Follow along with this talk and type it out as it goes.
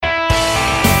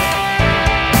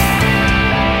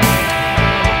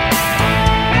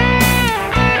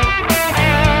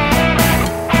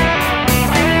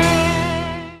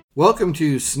Welcome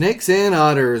to Snakes and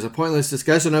Otters, a pointless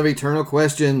discussion of eternal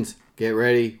questions. Get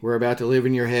ready, we're about to live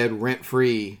in your head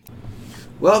rent-free.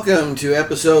 Welcome to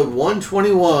episode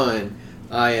 121.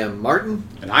 I am Martin.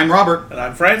 And I'm Robert. And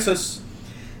I'm Francis.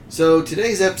 So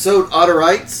today's episode,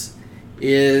 Otterites,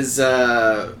 is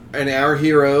an Our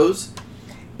Heroes.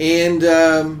 And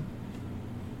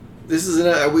this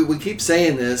is, we keep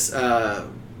saying this, that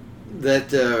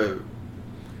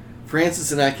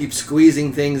Francis and I keep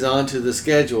squeezing things onto the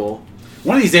schedule.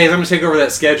 One of these days, I'm going to take over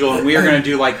that schedule, and we are going to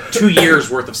do like 2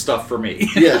 years worth of stuff for me.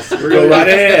 Yes, we're going right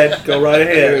ahead. Go right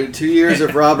ahead. 2 years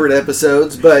of Robert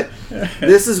episodes, but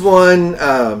this is one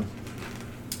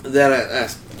that I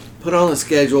put on the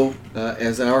schedule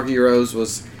as Our Heroes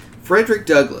was Frederick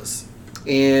Douglass,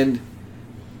 and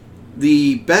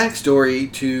the backstory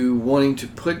to wanting to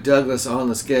put Douglass on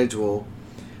the schedule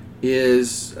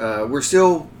is we're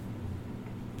still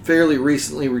fairly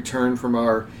recently returned from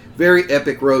our very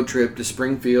epic road trip to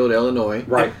Springfield, Illinois.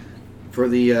 Right. For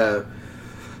the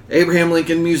Abraham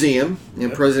Lincoln Museum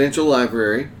and Presidential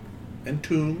Library. And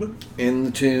Tomb. And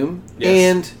the Tomb. Yes.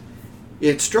 And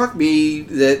it struck me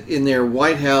that in their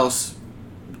White House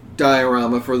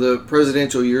diorama for the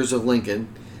presidential years of Lincoln,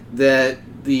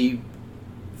 that the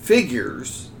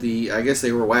figures, I guess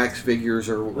they were wax figures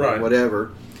or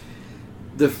whatever,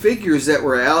 the figures that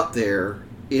were out there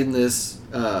in this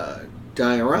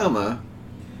diorama,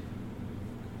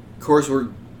 of course, were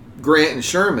Grant and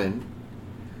Sherman,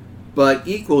 but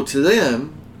equal to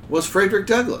them was Frederick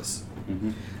Douglass.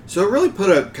 Mm-hmm. So it really put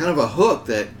a kind of a hook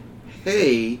that,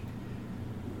 hey,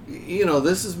 you know,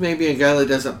 this is maybe a guy that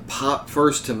doesn't pop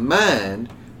first to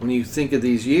mind when you think of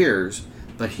these years,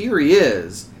 but here he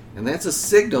is, and that's a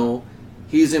signal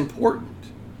he's important.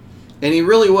 And he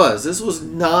really was. This was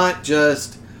not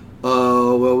just,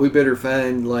 oh, well, we better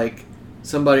find, like,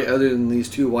 somebody other than these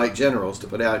two white generals to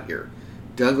put out here.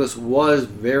 Douglass was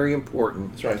very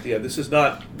important. That's right. Yeah, this is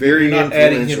not very not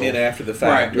adding him in after the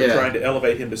fact or Yeah. trying to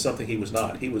elevate him to something he was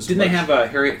not. He was. Didn't they have a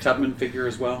Harriet Tubman figure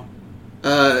as well?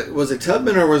 Was it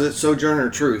Tubman or was it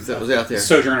Sojourner Truth that was out there?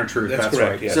 Sojourner Truth, that's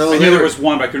correct, right. yes. So I knew there was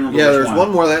one, but I couldn't remember which there's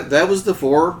one more. That was the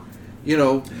four,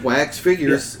 wax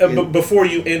figures. Yes. But before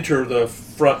you enter the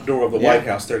front door of the White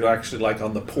House, they're actually like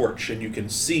on the porch, and you can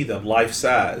see them life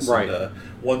size. Right.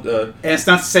 And it's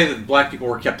not to say that black people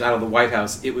were kept out of the White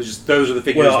House. It was just those are the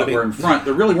figures were in front.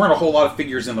 There really weren't a whole lot of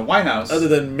figures in the White House, other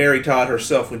than Mary Todd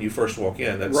herself when you first walk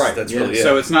in. That's right. That's really it.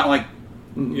 So it's not like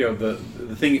the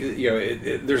thing.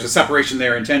 There's a separation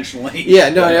there intentionally. Yeah,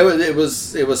 no, it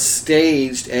was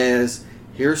staged as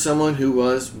here's someone who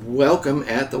was welcome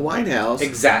at the White House.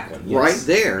 Exactly. Right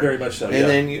there. Very much so. And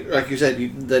then, like you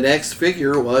said, the next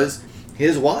figure was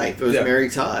his wife. It was Mary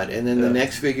Todd. And then the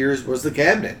next figures was the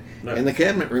cabinet. Right. And the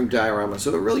cabinet room diorama.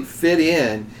 So it really fit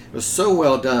in. It was so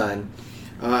well done.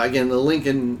 Again, the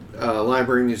Lincoln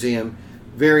Library Museum,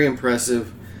 very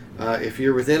impressive. If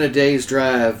you're within a day's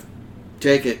drive,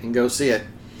 take it and go see it.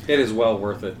 It is well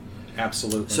worth it.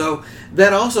 Absolutely. So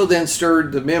that also then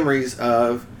stirred the memories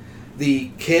of the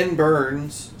Ken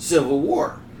Burns Civil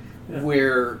War,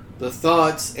 where the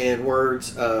thoughts and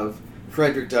words of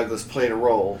Frederick Douglass played a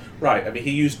role. Right. I mean,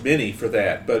 he used many for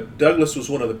that, but Douglass was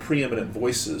one of the preeminent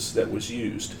voices that was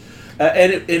used,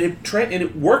 and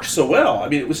it worked so well. I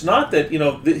mean, it was not that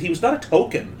he was not a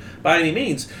token by any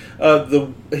means.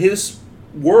 His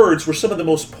words were some of the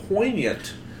most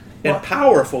poignant and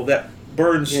powerful that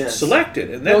Burns selected,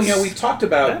 and that's we talked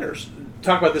about matters.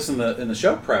 Talk about this in the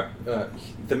show prep.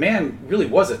 The man really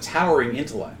was a towering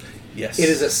intellect. Yes, it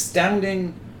is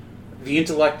astounding the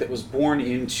intellect that was born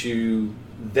into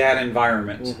that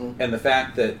environment, and the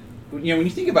fact that when you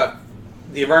think about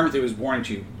the environment that he was born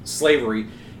into, slavery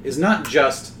is not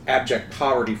just abject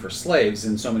poverty for slaves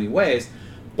in so many ways,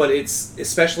 but it's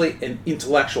especially an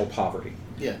intellectual poverty.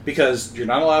 Yeah, because you're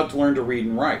not allowed to learn to read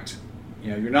and write.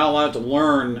 You're not allowed to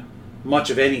learn much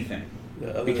of anything.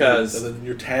 Other than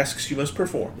your tasks you must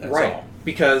perform. That's right. all.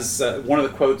 Because one of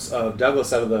the quotes of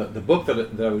Douglass out of the book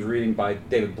that I was reading by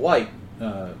David Blight,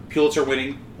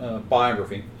 Pulitzer-winning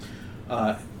biography,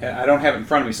 I don't have it in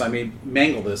front of me, so I may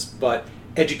mangle this, but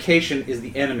education is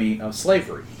the enemy of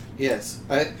slavery. Yes.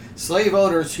 Slave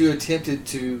owners who attempted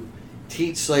to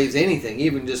teach slaves anything,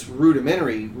 even just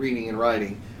rudimentary reading and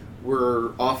writing,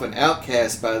 were often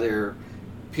outcast by their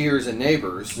peers and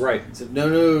neighbors. Right. Said,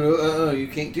 no, you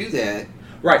can't do that.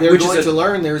 Right. They're going to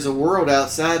learn there's a world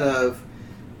outside of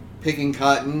picking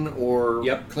cotton or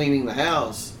cleaning the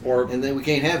house, and then we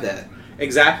can't have that.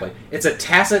 Exactly. It's a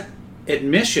tacit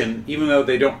admission, even though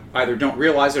they don't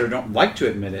realize it or don't like to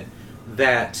admit it,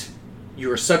 that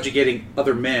you are subjugating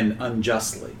other men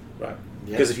unjustly. Right.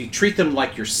 Because if you treat them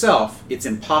like yourself, it's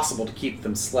impossible to keep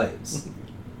them slaves.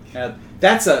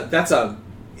 That's a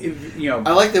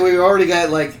I like that we've already got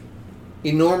like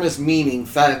enormous meaning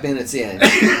 5 minutes in.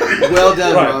 Well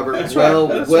done, Right. Robert. That's well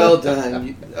right. That's well right.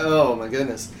 done. Oh my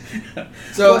goodness.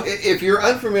 So if you're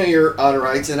unfamiliar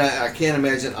Otterites, and I can't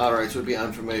imagine Otterites would be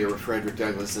unfamiliar with Frederick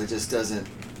Douglass. It just doesn't.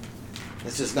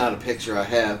 It's just not a picture I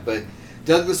have. But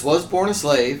Douglass was born a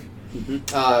slave.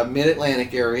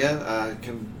 Mid-Atlantic area,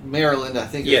 Maryland, I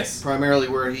think, is primarily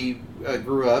where he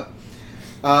grew up.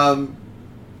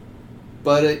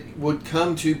 But it would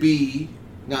come to be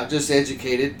not just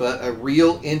educated, but a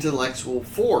real intellectual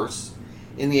force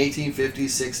in the 1850s,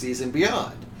 60s, and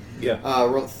beyond.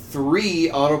 Wrote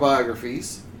 3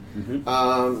 autobiographies.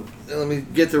 Let me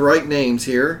get the right names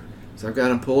here, so I've got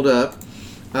them pulled up.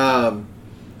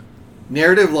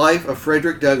 Narrative Life of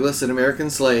Frederick Douglass, an American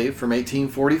Slave, from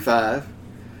 1845.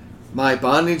 My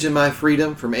Bondage and My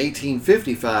Freedom, from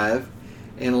 1855.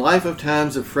 And Life of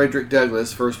Times of Frederick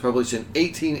Douglass, first published in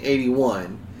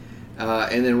 1881,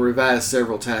 and then revised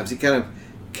several times. He kind of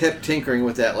kept tinkering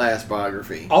with that last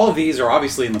biography. All of these are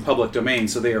obviously in the public domain,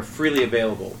 so they are freely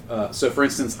available. So, for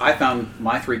instance, I found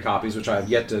my 3 copies, which I have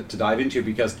yet to dive into,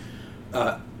 because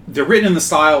they're written in the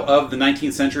style of the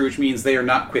 19th century, which means they are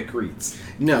not quick reads.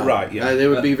 No. Right, yeah. They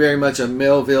would be very much a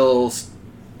Melville,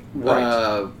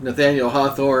 Right. Nathaniel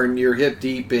Hawthorne, you're hip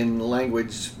deep in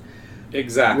language,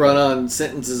 Exactly. run-on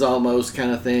sentences almost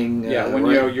kind of thing. Yeah, when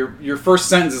you know your first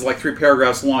sentence is like 3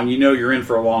 paragraphs long, you know you're in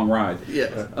for a long ride.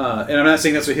 Yeah. And I'm not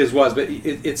saying that's what his was, but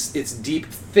it's deep,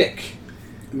 thick,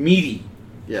 meaty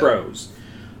prose.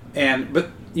 But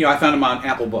I found them on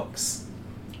Apple Books.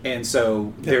 And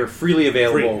so they're freely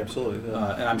available. Free, absolutely.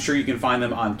 And I'm sure you can find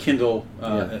them on Kindle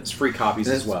as free copies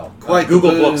as well. Quite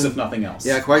Google the boon, Books, if nothing else.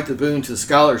 Yeah, quite the boon to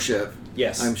scholarship.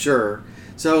 Yes. I'm sure.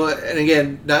 So, and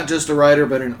again, not just a writer,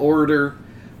 but an orator.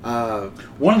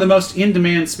 One of the most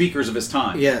in-demand speakers of his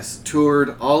time. Yes,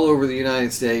 toured all over the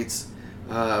United States.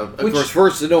 Of course,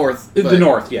 first the North. The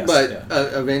North, yes. But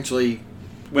eventually,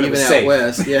 when even it was out safe.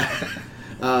 West, yeah.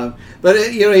 But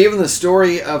even the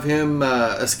story of him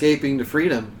escaping to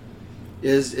freedom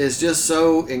is just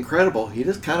so incredible. He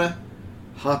just kind of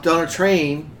hopped on a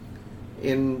train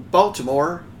in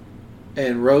Baltimore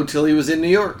and rode till he was in New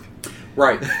York.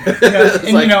 Right.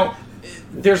 And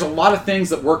there's a lot of things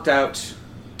that worked out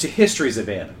to history's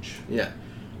advantage. Yeah.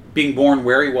 Being born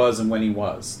where he was and when he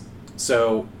was.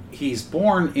 So he's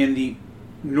born in the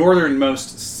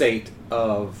northernmost state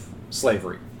of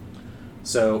slavery.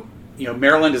 So,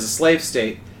 Maryland is a slave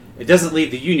state. It doesn't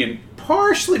leave the Union,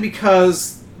 partially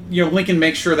because, Lincoln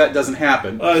makes sure that doesn't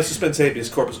happen. Suspends habeas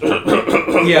corpus. Pretty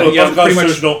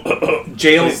much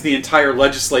jails the entire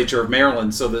legislature of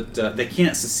Maryland so that they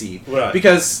can't secede. Right.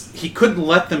 Because he couldn't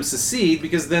let them secede,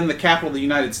 because then the capital of the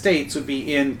United States would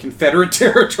be in Confederate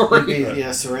territory.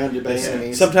 Yeah, surrounded by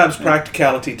enemies. Sometimes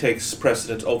practicality takes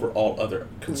precedence over all other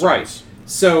concerns. Right.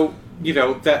 So,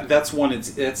 that's one.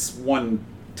 It's one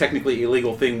technically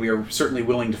illegal thing we are certainly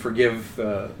willing to forgive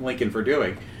Lincoln for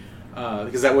doing.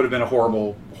 Because that would have been a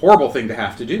horrible, horrible thing to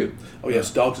have to do. Oh yes,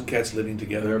 dogs and cats living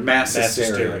together. Mass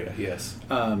hysteria. Yes.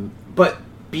 But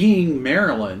being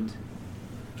Maryland,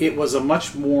 it was had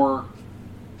much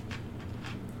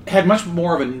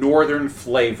more of a northern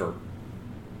flavor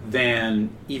than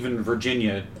even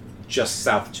Virginia, just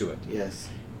south to it. Yes.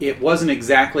 It wasn't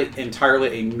exactly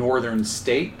entirely a northern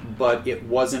state, but it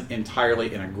wasn't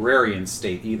entirely an agrarian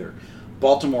state either.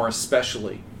 Baltimore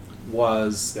especially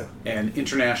was an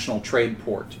international trade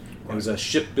port. It was a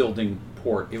shipbuilding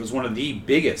port. It was one of the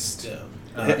biggest.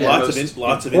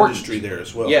 Lots of industry there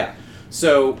as well. Yeah.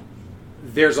 So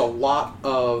there's a lot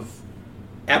of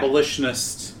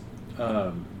abolitionist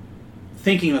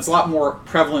thinking that's a lot more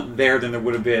prevalent there than there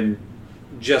would have been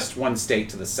just one state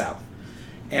to the south.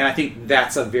 And I think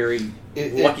that's a very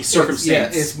lucky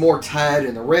circumstance. It's more tied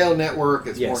in the rail network.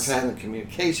 It's more Yes. tied in the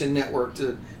communication network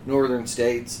to northern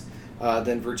states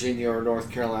than Virginia or North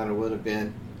Carolina would have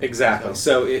been. Exactly.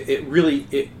 So it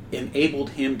really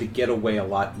enabled him to get away a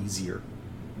lot easier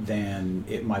than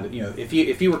it might have. If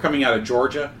he were coming out of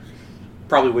Georgia,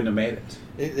 probably wouldn't have made it.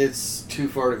 It's too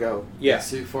far to go. Yeah. It's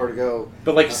too far to go.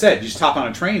 But like you said, you just hop on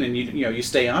a train and you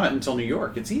stay on it until New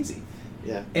York. It's easy.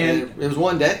 Yeah. And it was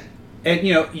one day. And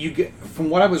you get, from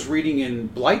what I was reading in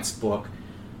Blight's book,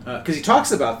 because he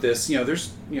talks about this.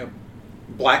 There's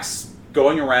blacks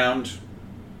going around,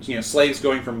 slaves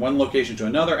going from one location to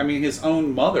another. I mean, his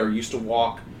own mother used to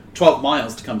walk 12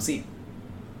 miles to come see him,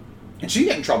 and she didn't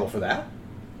get in trouble for that.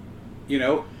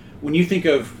 When you think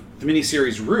of the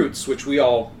miniseries Roots, which we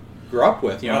all grew up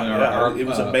with, in our it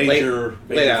was a major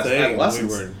late thing when we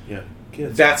adolescence. were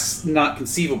kids. That's not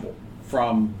conceivable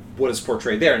from what is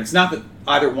portrayed there. And it's not that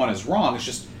either one is wrong, it's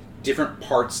just different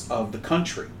parts of the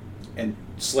country. And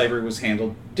slavery was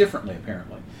handled differently,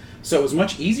 apparently. So it was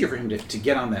much easier for him to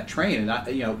get on that train.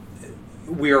 And,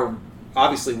 we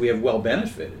have well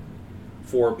benefited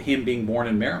for him being born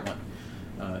in Maryland.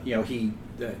 He,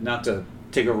 not to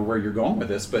take over where you're going with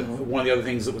this, but one of the other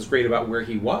things that was great about where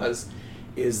he was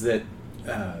is that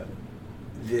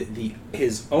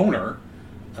his owner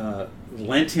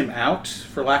lent him out,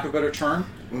 for lack of a better term,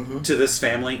 to this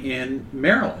family in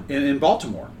Maryland, in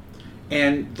Baltimore.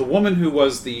 And the woman who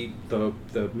was the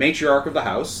matriarch of the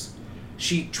house,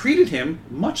 she treated him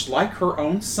much like her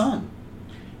own son.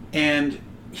 And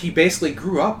he basically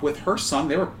grew up with her son.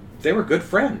 They were good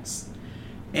friends.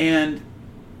 And,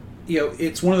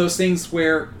 it's one of those things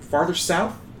where farther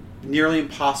south, nearly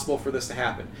impossible for this to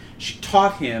happen. She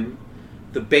taught him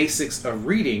the basics of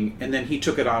reading, and then he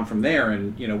took it on from there.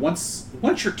 And, once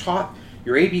you're taught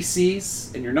your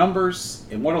ABCs and your numbers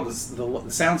and what all the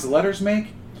sounds the letters make,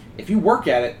 if you work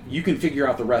at it, you can figure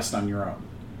out the rest on your own.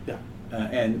 Yeah.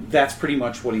 And that's pretty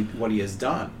much what he has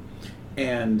done.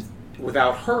 And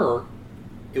without her,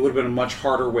 it would have been a much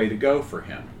harder way to go for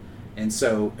him. And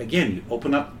so, again, you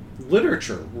open up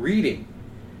literature, reading,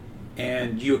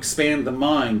 and you expand the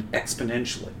mind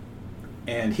exponentially.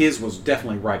 And his was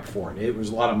definitely ripe for it. It was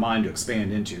a lot of mind to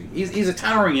expand into. He's a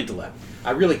towering intellect.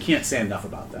 I really can't say enough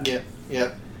about that.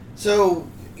 Yeah. So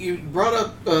you brought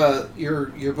up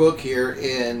your book here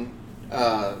in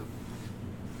Honor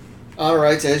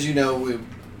Rights. As you know,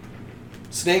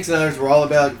 Snakes and Otters were all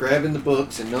about grabbing the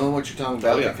books and knowing what you're talking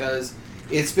about because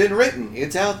it's been written.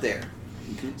 It's out there.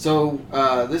 So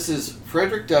this is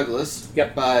Frederick Douglass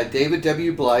by David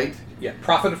W. Blight. Yeah,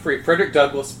 Prophet of Freedom. Frederick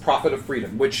Douglass, Prophet of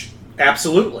Freedom, which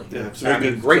absolutely. Yeah, it's a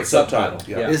good great subtitle.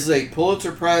 Yeah. This is a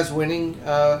Pulitzer Prize winning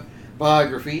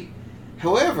biography.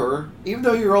 However, even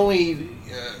though you're only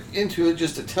into it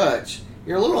just a touch,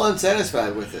 you're a little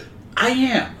unsatisfied with it. I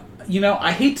am.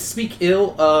 I hate to speak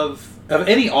ill of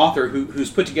any author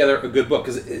who's put together a good book,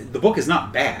 because the book is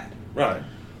not bad. Right.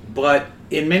 But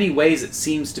in many ways it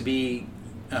seems to be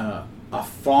a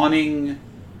fawning,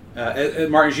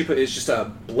 Martin, as you put it, it's just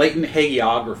a blatant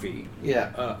hagiography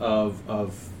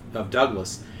of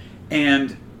Douglass.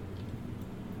 And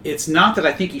it's not that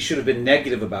I think he should have been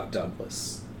negative about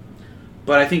Douglass,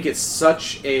 but I think it's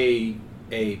such a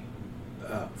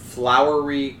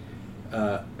flowery,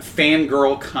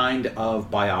 fangirl kind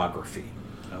of biography.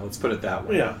 Let's put it that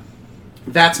way. Yeah.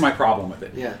 That's my problem with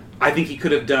it. Yeah. I think he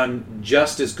could have done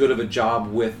just as good of a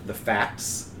job with the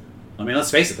facts. I mean, let's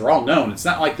face it, they're all known. It's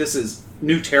not like this is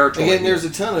new territory. Again, there's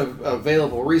a ton of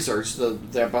available research.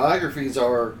 Their biographies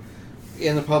are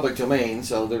in the public domain,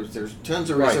 so there's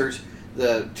tons of research.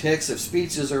 The texts of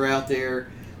speeches are out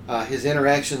there. His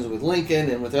interactions with Lincoln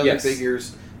and with other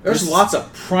figures. There's lots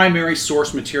of primary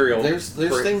source material. There's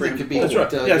things that could be That's right.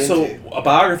 dug Yeah, into. so a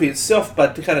biography itself, by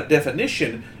kind of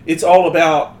definition, it's all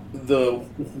about the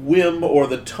whim or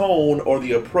the tone or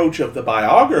the approach of the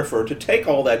biographer to take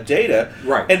all that data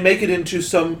and make it into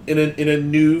in a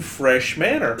new, fresh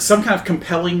manner. Some kind of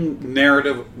compelling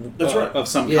narrative of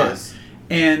some kind.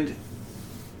 And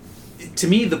to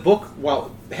me, the book,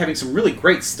 while having some really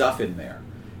great stuff in there,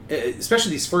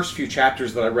 especially these first few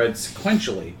chapters that I read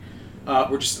sequentially,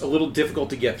 were just a little difficult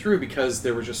to get through because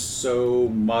there was just so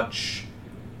much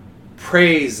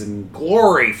praise and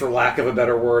glory, for lack of a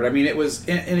better word. I mean, it was,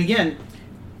 and again,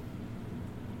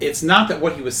 it's not that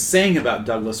what he was saying about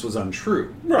Douglass was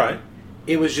untrue. Right.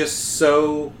 It was just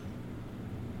so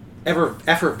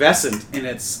effervescent in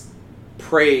its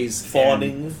praise,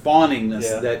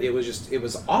 fawningness that it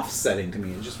was offsetting to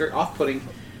me. It was just very off-putting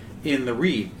in the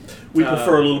read. We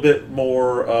prefer a little bit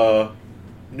more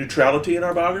neutrality in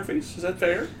our biographies. Is that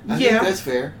fair? I think that's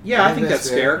fair. Yeah, I think that's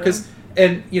fair. Because,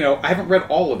 and I haven't read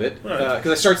all of it because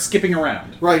I started skipping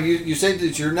around. Right. You said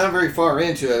that you're not very far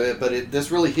into it, but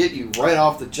this really hit you right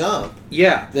off the jump.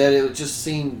 Yeah. That it just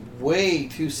seemed way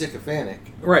too sycophantic.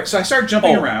 Right. So I started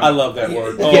jumping around. I love that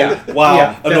word. Yeah. Wow.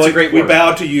 Yeah, that's a great word. We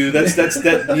bow to you. That's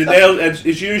you nailed,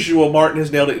 as usual. Martin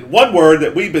has nailed it in one word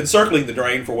that we've been circling the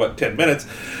drain for 10 minutes.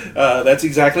 That's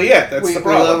exactly it. That's the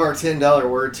problem. We love our $10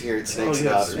 words here at Snakes and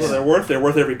Otters. Well, they're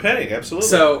worth every penny. Absolutely.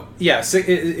 So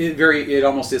it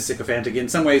almost is sycophantic in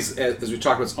some ways. As we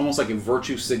talked about, it's almost like a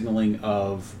virtue signaling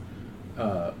of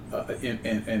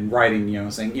in writing.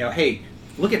 Saying hey,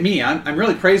 look at me. I'm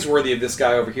really praiseworthy of this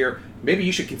guy over here. Maybe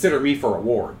you should consider me for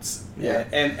awards. Yeah.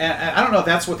 And I don't know if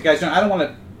that's what the guy's doing. I don't want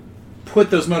to put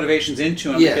those motivations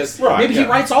into him because maybe he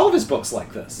writes all of his books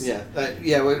like this. Yeah.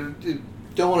 We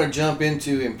don't want to jump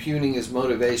into impugning his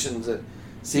motivations.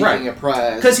 seeking a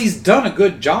prize. Because he's done a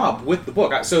good job with the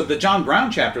book. So the John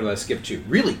Brown chapter that I skipped to,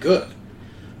 really good.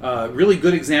 Really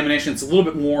good examination. It's a little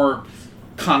bit more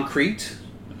concrete,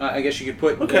 I guess you could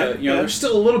put. Okay. There's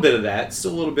still a little bit of that.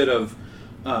 Still a little bit of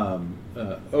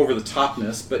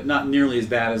over-the-topness, but not nearly as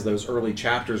bad as those early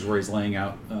chapters where he's laying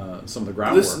out some of the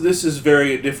groundwork. This is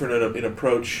very different in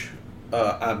approach,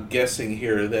 I'm guessing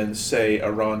here, than, say,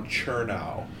 a Ron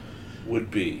Chernow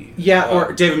would be. Yeah,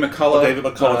 or David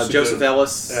McCullough, Joseph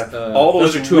Ellis. All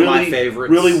those are two of my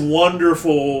favorites. Really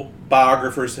wonderful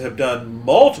biographers that have done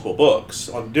multiple books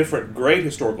on different great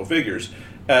historical figures,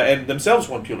 and themselves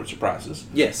won Pulitzer Prizes.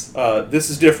 Yes. This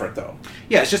is different, though.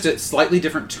 Yeah, it's just a slightly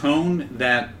different tone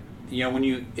that,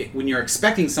 when you're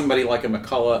expecting somebody like a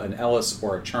McCullough, an Ellis,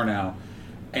 or a Chernow,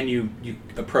 and you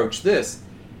approach this,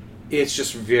 it's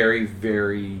just very,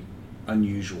 very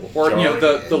unusual. Or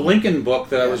the Lincoln book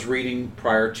that I was reading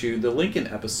prior to the Lincoln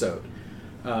episode.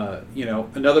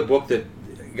 Another book that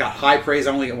got high praise.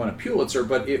 I only got one a Pulitzer,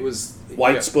 but it was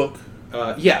White's book.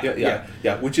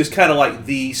 Yeah, which is kind of like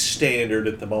the standard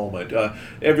at the moment.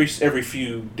 Every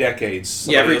few decades,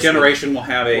 every generation will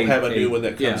have a new one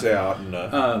that comes out.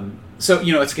 And, so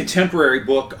it's a contemporary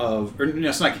book of, or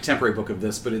it's not a contemporary book of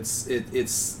this, but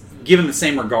it's given the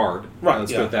same regard. Right.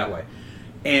 Let's put it that way,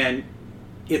 and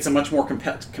it's a much more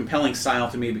compelling style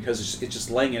to me because it's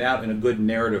just laying it out in a good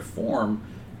narrative form,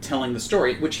 telling the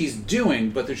story, which he's doing,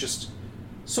 but there's just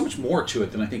so much more to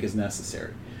it than I think is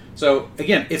necessary. So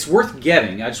again, it's worth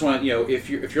getting. I just want to, if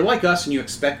you're like us and you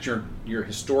expect your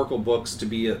historical books to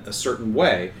be a certain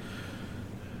way,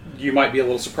 you might be a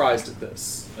little surprised at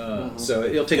this. So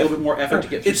it'll take a little bit more effort to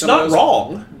get through. It's not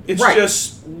wrong. It's right.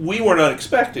 Just we were not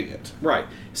expecting it. Right.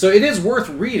 So it is worth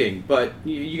reading, but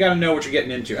you got to know what you're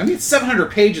getting into. I mean, it's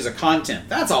 700 pages of content.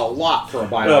 That's a lot for a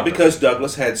biography. Well, because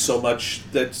Douglas had so much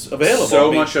that's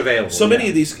available. Much available. So many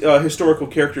of these historical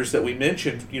characters that we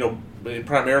mentioned,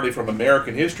 primarily from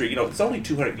American history, it's only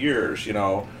 200 years.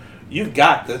 You've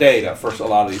got the data for a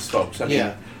lot of these folks. I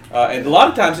mean, and a lot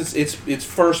of times it's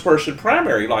first person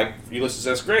primary, like Ulysses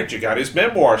S. Grant. You got his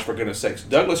memoirs, for goodness sakes.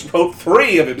 Douglas wrote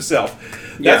 3 of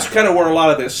himself. That's kind of where a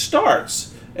lot of this starts.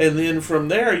 And then from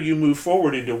there, you move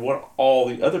forward into what all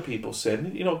the other people said.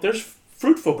 And, there's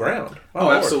fruitful ground.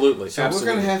 Absolutely. So we're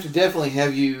going to have to definitely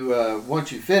have you,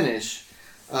 once you finish,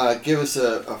 give us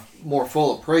a more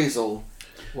full appraisal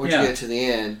once you get to the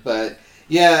end. But,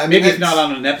 I mean, maybe if not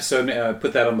on an episode,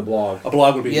 put that on the blog. A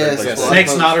blog would be a great place.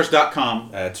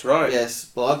 Snakesnotters.com. That's right. Yes,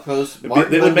 blog posts,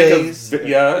 Martin Mondays,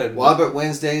 Wobbett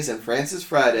Wednesdays, and Francis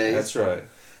Fridays. That's right.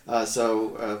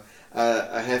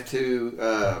 I have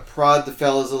to prod the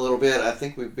fellas a little bit. I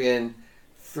think we've been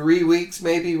 3 weeks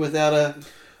maybe without a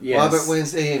Wobbett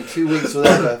Wednesday and 2 weeks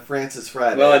without a Francis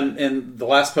Friday. Well, and the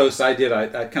last post I did,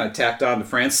 I kind of tacked on to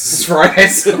Francis Friday.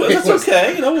 So well, that's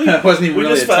okay. It wasn't even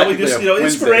really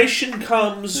inspiration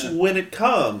comes when it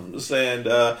comes, and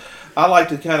I like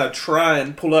to kind of try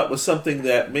and pull up with something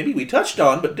that maybe we touched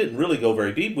on but didn't really go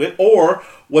very deep with, or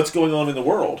what's going on in the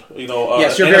world.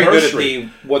 Yes, you're very good at the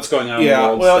what's going on in the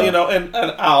world. Well, stuff. and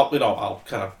I'll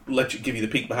kind of give you the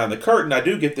peek behind the curtain. I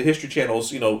do get the History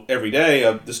Channels, every day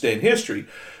of This Day in History,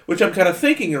 which I'm kind of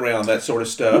thinking around that sort of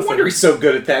stuff. No wonder he's so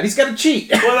good at that. He's got to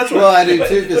cheat. Well, that's well, I do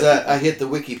too, because I hit the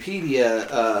Wikipedia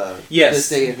This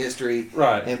Day in History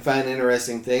and find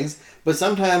interesting things. But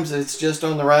sometimes it's just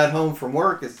on the ride home from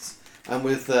work. I'm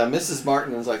with Mrs.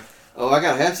 Martin, and it's like, I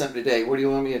got to have something today. What do you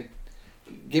want me to...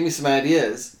 Give me some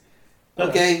ideas.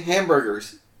 Okay,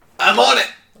 hamburgers. I'm on it.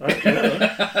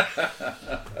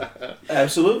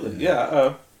 Absolutely,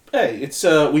 yeah. Hey, it's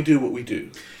we do what we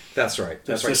do. That's right.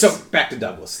 That's right. So back to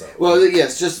Douglas, though. Well,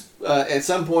 yes. Just at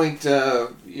some point,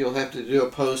 you'll have to do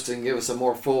a post and give us a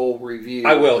more full review.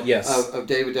 I will. Yes. Of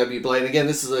David W. Blaine. Again,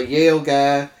 this is a Yale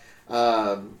guy.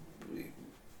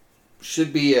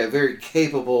 Should be a very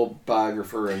capable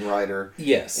biographer and writer.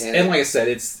 Yes, and like I said,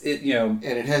 and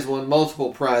it has won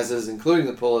multiple prizes, including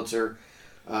the Pulitzer.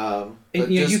 And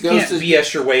you can't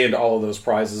BS your way into all of those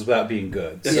prizes without being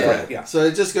good. So. Yeah. So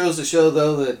it just goes to show,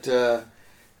 though, that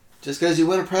just because you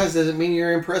win a prize doesn't mean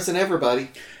you're impressing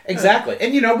everybody. Exactly,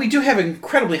 and we do have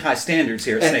incredibly high standards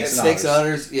here at Snakes and Otters. Snakes and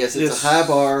Otters, yes, it's a high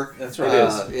bar. That's right.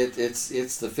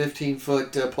 It's the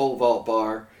 15-foot pole vault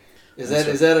bar. Is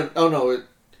that a? Oh no.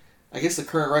 I guess the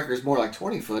current record is more like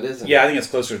 20 foot, isn't it? Yeah, I think it's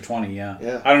closer to 20,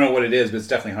 yeah. I don't know what it is, but it's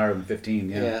definitely higher than 15,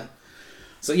 yeah.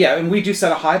 So, and we do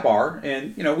set a high bar,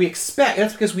 and,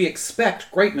 that's because we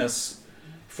expect greatness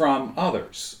from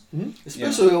others. Mm-hmm.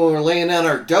 Especially when we're laying down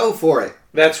our dough for it.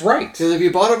 That's right. Because have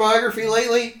you bought a biography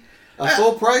lately? A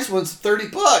full price one's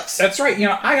 $30. That's right.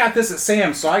 I got this at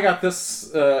Sam's, so I got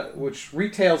this, which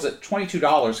retails at $22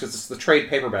 because it's the trade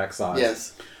paperback size.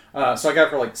 Yes. So I got it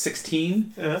for like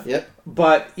 $16. Yeah. Yep.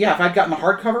 But yeah, if I'd gotten the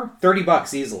hardcover,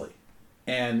 $30 easily.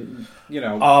 And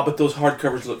but those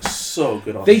hardcovers look so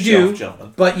good on they the shelf, do.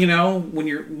 gentlemen. But when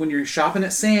you're shopping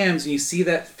at Sam's and you see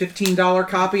that $15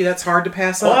 copy, that's hard to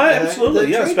pass up. Absolutely,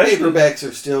 The yeah. trade Especially pabbacks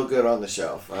are still good on the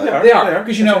shelf. They are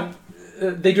because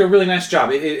they do a really nice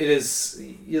job.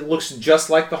 It looks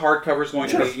just like the hardcover is going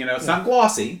to be. It's not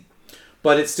glossy,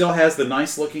 but it still has the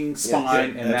nice looking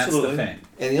spine, and absolutely. that's the thing.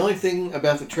 And the only thing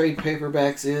about the trade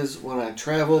paperbacks is when I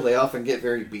travel, they often get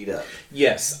very beat up.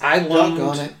 Yes, I loaned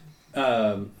Doggone it.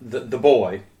 the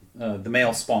boy, the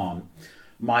male spawn,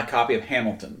 my copy of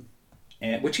Hamilton,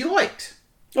 which he liked.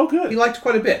 Oh, good. He liked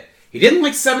quite a bit. He didn't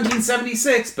like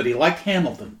 1776, but he liked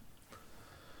Hamilton.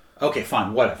 Okay,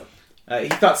 fine, whatever. He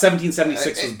thought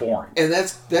 1776 was boring. And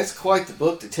that's quite the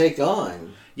book to take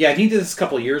on. Yeah, he did this a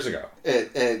couple of years ago.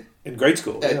 In grade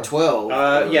school. At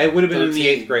 12. Yeah, it would have been in the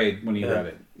 13. 8th grade when he read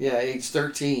it. Yeah, age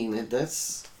 13.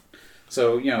 That's...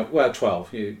 So,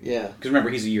 12. Yeah. Because remember,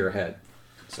 he's a year ahead.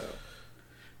 So,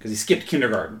 because he skipped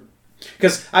kindergarten.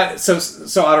 Because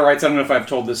so Otto writes. I don't know if I've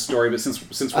told this story, but since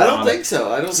we're I don't on think it,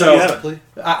 so. I don't So- think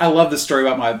so. I love this story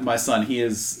about my son. He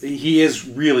is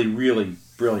really, really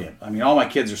brilliant. I mean, all my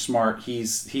kids are smart.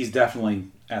 He's definitely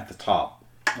at the top,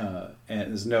 and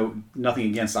there's nothing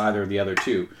against either of the other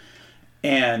two.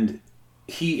 And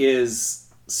he is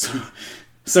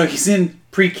so he's in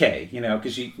pre-K,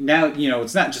 because it's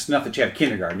not just enough that you have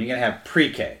kindergarten. You're gonna have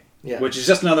pre-K, which is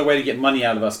just another way to get money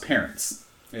out of us parents,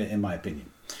 in my opinion.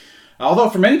 Although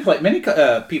for many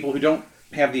people who don't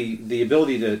have the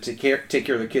ability to take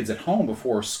care of their kids at home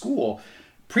before school,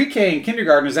 pre-K and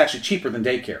kindergarten is actually cheaper than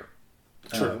daycare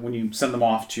when you send them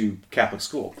off to Catholic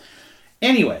school.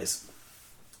 Anyways,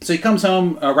 so he comes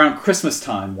home around Christmas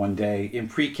time one day in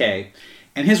pre-K,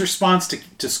 and his response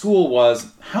to school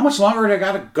was, "How much longer do I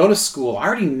got to go to school? I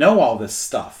already know all this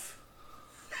stuff."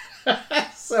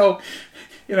 So,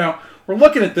 we're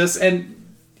looking at this,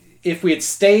 and if we had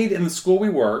stayed in the school we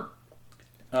were,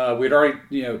 we'd already,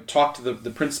 talked to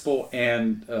the principal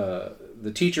and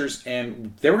the teachers,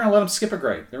 and they were going to let him skip a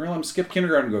grade. They were going to let him skip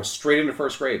kindergarten and go straight into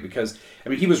first grade because,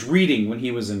 he was reading when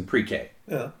he was in pre-K.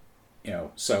 Yeah.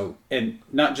 So, and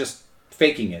not just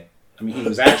faking it. He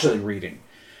was actually reading.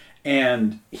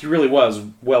 And he really was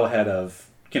well ahead of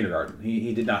kindergarten.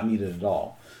 He did not need it at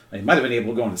all. He might have been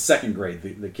able to go into second grade.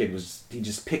 The kid he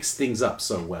just picks things up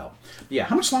so well. But yeah,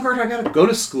 how much longer do I got to go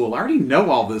to school? I already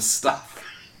know all this stuff.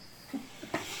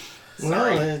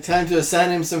 Well, time to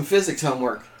assign him some physics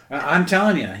homework. I'm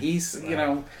telling you, he's,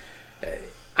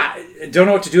 I don't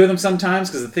know what to do with him sometimes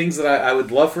because the things that I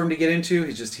would love for him to get into,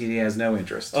 he has no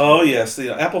interest. Oh, yes.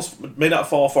 The apples may not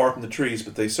fall far from the trees,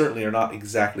 but they certainly are not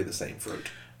exactly the same fruit.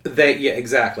 Yeah,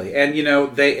 exactly. And,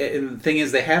 and the thing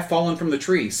is, they have fallen from the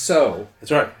tree, so...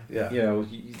 That's right, yeah.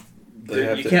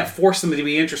 You can't force them to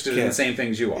be interested in the same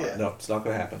things you are. Yeah. No, it's not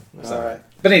going to happen. All right.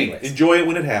 But anyways. Enjoy it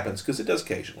when it happens, because it does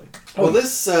occasionally. Well,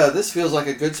 this feels like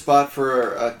a good spot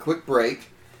for a quick break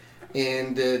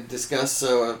and discuss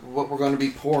what we're going to be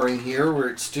pouring here.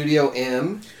 We're at Studio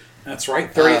M. That's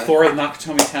right, 30th floor of the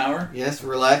Nakatomi Tower. Yes,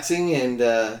 relaxing and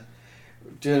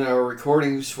doing our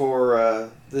recordings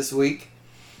for this week.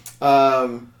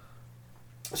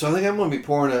 So I think I'm going to be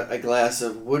pouring a glass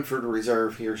of Woodford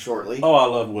Reserve here shortly. Oh, I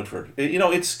love Woodford.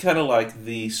 It's kind of like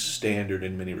the standard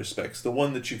in many respects. The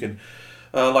one that you can,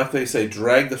 like they say,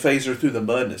 drag the phaser through the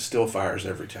mud and it still fires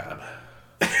every time.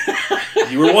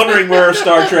 You were wondering where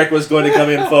Star Trek was going to come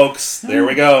in, folks. There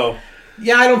we go.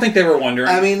 Yeah, I don't think they were wondering.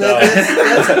 I mean, that's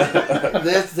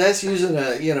using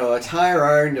a tire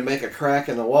iron to make a crack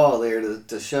in the wall there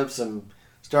to shove some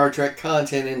Star Trek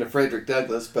content into Frederick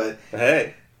Douglass, but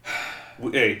hey,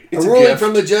 it's a ruling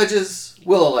from the judges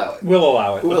will allow it. We'll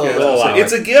allow it. We'll allow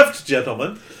it's a gift,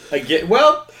 gentlemen.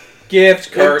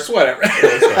 Gift, curse, whatever.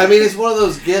 I mean, it's one of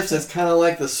those gifts that's kind of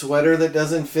like the sweater that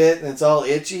doesn't fit and it's all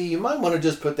itchy. You might want to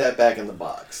just put that back in the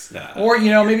box. Nah. Or,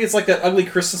 maybe it's like that ugly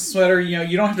Christmas sweater.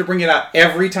 You don't have to bring it out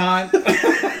every time. But,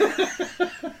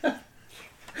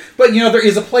 there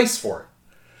is a place for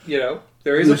it.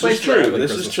 There is a place for it.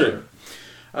 This is true.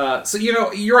 So,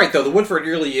 you're right, though. The Woodford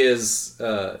really is,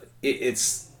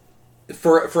 it's,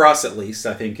 for us at least,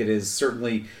 I think it is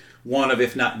certainly one of,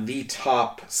 if not the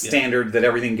top standard that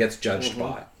everything gets judged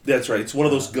by. That's right. It's one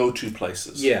of those go-to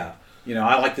places. Yeah.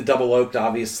 I like the double oaked,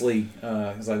 obviously,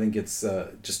 because I think it's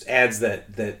just adds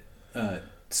that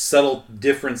subtle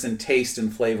difference in taste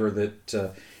and flavor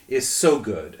that is so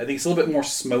good. I think it's a little bit more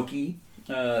smoky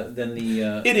than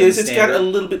the. It is. The It's got a standard.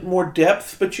 little bit more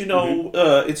depth, but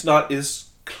it's not as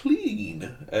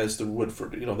clean as the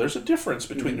Woodford. There's a difference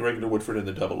between the regular Woodford and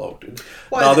the double oaked. And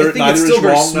Well, I think it's still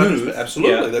very neither is- smooth.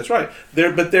 absolutely, Yeah. that's right.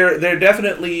 They're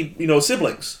definitely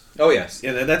siblings, Oh yes.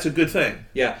 and that's a good thing.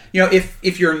 Yeah,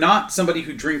 if you're not somebody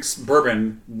who drinks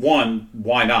bourbon, one,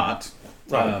 why not?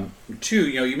 Right. Two,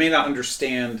 you may not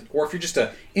understand, or if you're just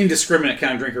a indiscriminate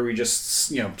kind of drinker, where you just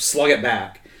slug it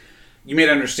back, you may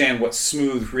not understand what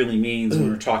smooth really means when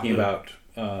we're talking about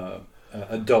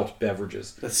adult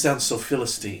beverages. That sounds so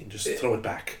Philistine. Just throw it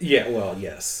back. Yeah, well,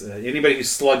 yes. Anybody who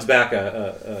slugs back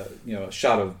a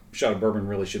shot of bourbon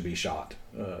really should be shot.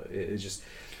 It's just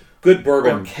good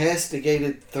bourbon. Or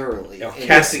castigated thoroughly. Or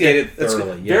castigated That's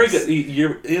thoroughly. good. Very yes. good.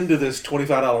 You're into this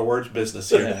 $25 words business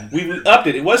here. Yeah. We upped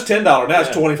it. It was $10. Now it's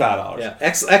 $25. Yeah,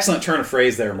 excellent turn of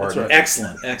phrase there, Martin. That's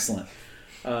right. Excellent.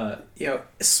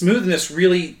 Smoothness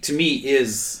really, to me,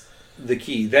 is the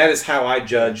key. That is how I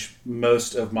judge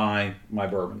most of my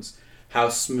bourbons. How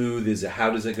smooth is it?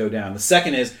 How does it go down? The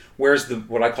second is, where's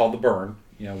what I call the burn?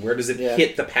 Where does it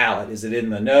hit the palate? Is it in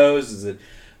the nose? Is it?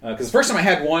 Because the first time I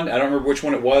had one, I don't remember which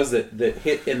one it was that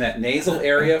hit in that nasal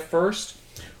area first,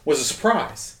 was a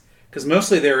surprise. Because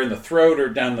mostly they're in the throat or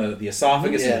down the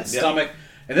esophagus and the stomach.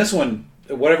 And this one,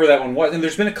 whatever that one was, and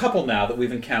there's been a couple now that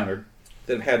we've encountered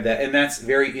that have had that, and that's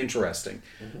very interesting.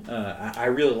 I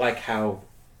really like how,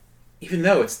 even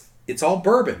though it's all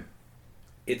bourbon,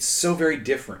 it's so very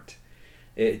different.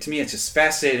 To me, it's just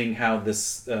fascinating how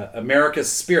this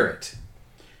America's spirit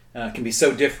can be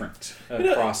so different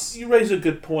across. You raise a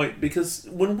good point, because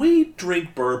when we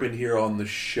drink bourbon here on the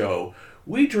show,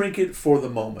 we drink it for the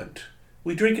moment.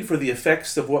 We drink it for the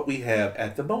effects of what we have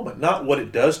at the moment, not what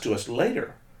it does to us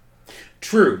later.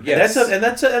 True. Yes. And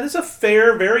that's a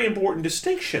fair, very important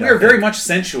distinction. We are very much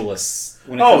sensualists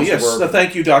when it comes to bourbon.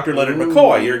 Thank you, Dr. Leonard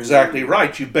McCoy. You're exactly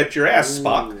right. You bet your ass,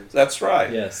 Spock. That's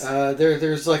right. Yes.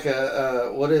 There's like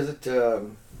what is it?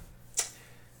 There's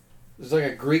like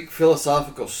a Greek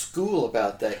philosophical school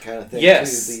about that kind of thing.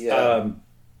 Yes.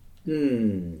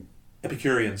 Too.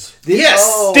 Epicureans.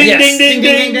 Yes. Ding, Yes. ding,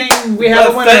 ding, ding. We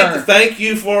have a winner. Thank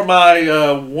you for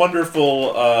my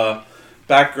wonderful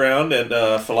background and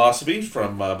philosophy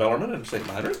from Bellarmine and St.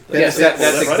 Meinrad. Yes, That's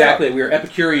that's exactly it. We're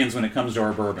Epicureans when it comes to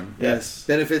our bourbon. Yes.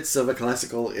 Benefits of a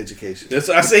classical education. Yes,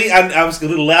 I see. I was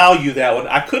going to allow you that one.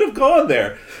 I could have gone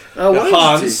there,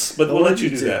 Hans, but we'll let you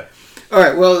do that. All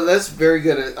right. Well, that's very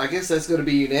good. I guess that's going to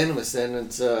be unanimous then.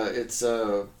 It's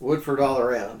Woodford all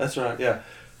around. That's right. Yeah.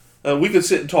 We could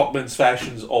sit and talk men's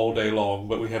fashions all day long,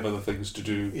 but we have other things to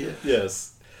do. Yeah.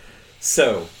 Yes.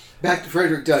 So Back to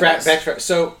Frederick Douglass.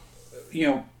 So,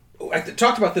 I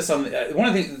talked about this on one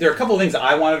of the things. There are a couple of things that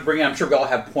I wanted to bring in. I'm sure we all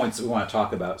have points that we want to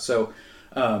talk about. So,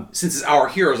 since it's our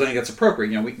heroes, I think that's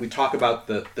appropriate. We talk about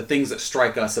the things that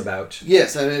strike us about.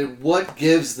 Yes. I mean, what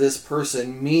gives this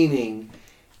person meaning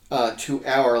to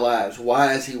our lives?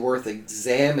 Why is he worth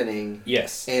examining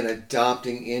Yes. and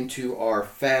adopting into our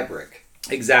fabric?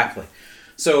 Exactly.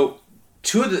 So,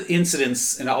 two of the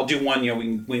incidents, and I'll do one.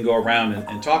 We can go around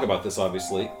and talk about this.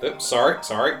 Obviously. Oops,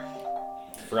 sorry.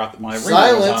 Forgot that my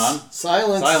ringer was on.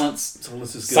 Silence.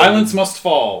 Silence must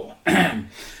fall.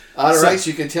 All right,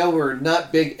 you can tell we're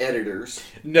not big editors.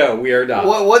 No, we are not.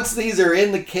 Once these are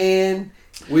in the can,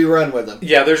 we run with them.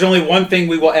 Yeah, there's only one thing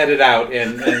we will edit out,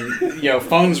 and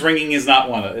phones ringing is not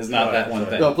that one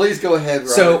thing. No, please go ahead,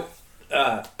 Robert. So,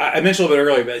 I mentioned a little bit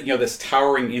earlier, but this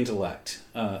towering intellect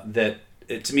that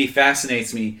to me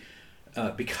fascinates me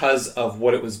because of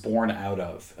what it was born out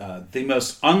of. The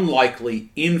most unlikely,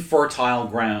 infertile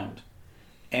ground,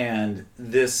 and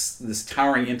this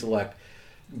towering intellect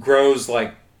grows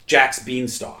like Jack's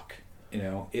beanstalk.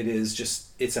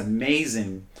 It's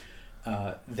amazing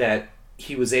that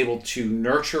he was able to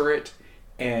nurture it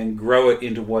and grow it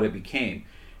into what it became.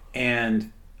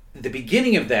 And the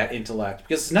beginning of that intellect,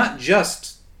 because it's not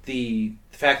just the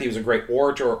fact that he was a great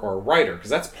orator or writer,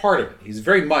 because that's part of it. He's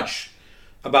very much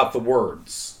about the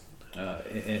words,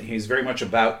 and he's very much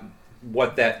about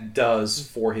what that does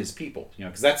for his people.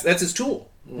 Because that's his tool.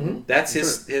 Mm-hmm.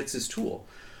 It's his tool.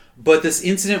 But this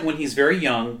incident when he's very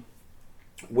young,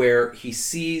 where he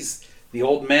sees the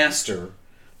old master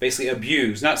basically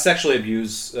abuse, not sexually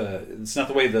abuse, it's not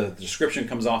the way the description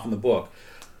comes off in the book,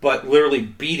 but literally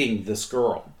beating this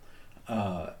girl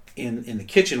in the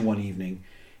kitchen one evening.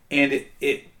 And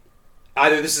it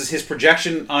either this is his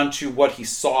projection onto what he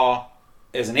saw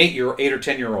as an 8 or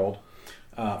 10-year-old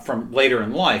from later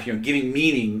in life, giving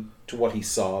meaning to what he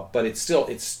saw, but it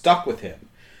stuck with him.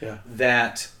 Yeah.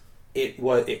 That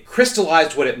it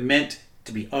crystallized what it meant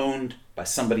to be owned by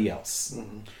somebody else.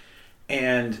 Mm-hmm.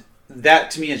 And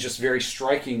that to me is just very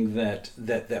striking.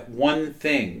 That one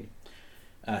thing.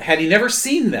 Had he never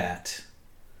seen that,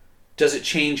 does it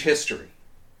change history?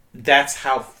 That's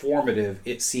how formative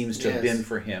it seems to have been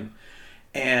for him,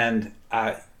 and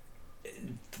that's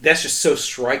just so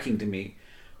striking to me.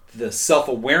 The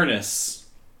self-awareness,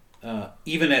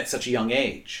 even at such a young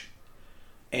age,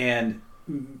 and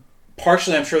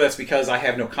partially I'm sure that's because I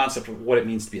have no concept of what it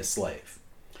means to be a slave.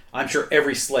 I'm sure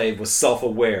every slave was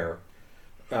self-aware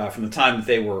from the time that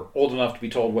they were old enough to be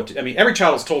told what to. I mean, every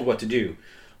child is told what to do,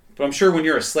 but I'm sure when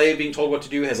you're a slave, being told what to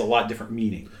do has a lot different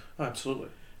meaning. Absolutely.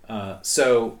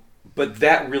 But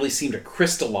that really seemed to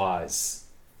crystallize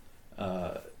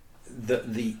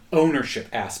the ownership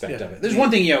aspect of it. There's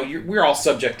one thing, we're all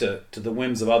subject to the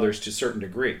whims of others to a certain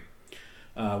degree.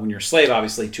 When you're a slave,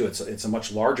 obviously, too, it's a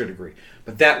much larger degree.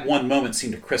 But that one moment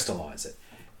seemed to crystallize it.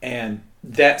 And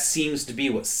that seems to be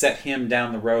what set him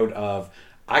down the road of,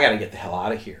 I got to get the hell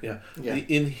out of here. Yeah. The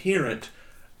inherent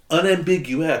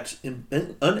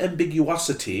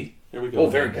unambiguosity. There we go. Oh,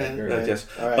 very good. Very good. Yes.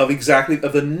 Right. Of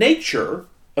the nature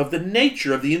of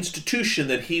the institution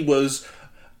that he was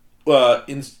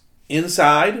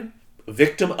inside,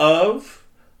 victim of,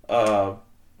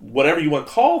 whatever you want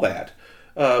to call that,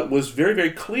 was very,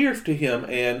 very clear to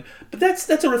him. But that's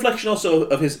a reflection also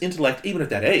of his intellect, even at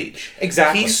that age.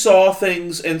 Exactly. He saw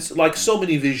things, and like so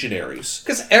many visionaries.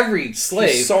 Because every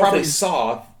slave probably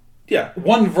saw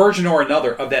one version or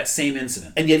another of that same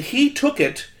incident. And yet he took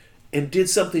it and did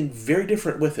something very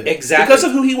different with it. Exactly. Because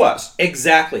of who he was.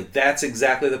 Exactly. That's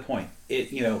exactly the point.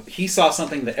 He saw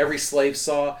something that every slave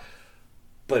saw,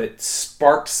 but it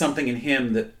sparked something in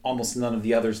him that almost none of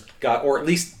the others got, or at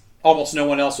least almost no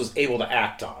one else was able to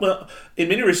act on. Well, in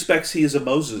many respects, he is a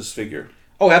Moses figure.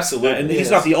 Oh, absolutely. And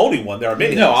he's not the only one. There are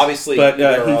many. No, obviously, but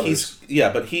there are others.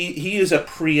 But he is a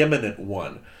preeminent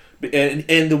one. And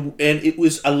it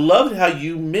was, I loved how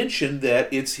you mentioned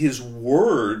that it's his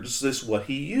words, this what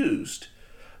he used.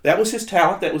 That was his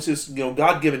talent, that was his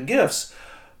God-given gifts.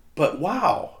 But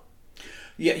wow.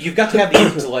 Yeah, you've got to have the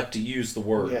intellect to use the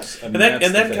words. Yes. I mean,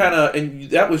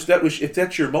 that was if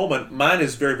that's your moment, mine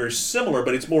is very, very similar,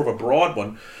 but it's more of a broad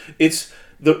one. It's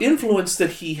the influence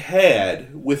that he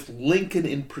had with Lincoln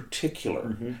in particular.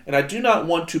 Mm-hmm. And I do not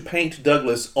want to paint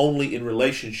Douglas only in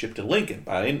relationship to Lincoln,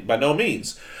 by no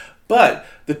means. But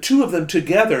the two of them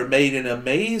together made an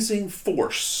amazing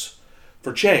force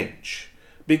for change.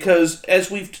 Because,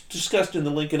 as we've discussed in the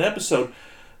Lincoln episode,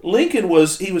 Lincoln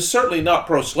was certainly not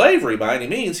pro-slavery by any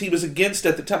means. He was against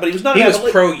at the time, but he was not. He was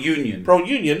pro-union.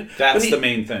 Pro-union. That's the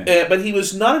main thing. But he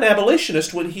was not an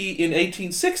abolitionist in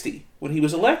 1860 when he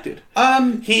was elected.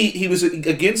 He was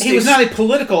against. He was not a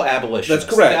political abolitionist.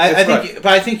 That's correct.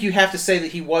 But I think you have to say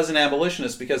that he was an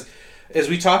abolitionist because, as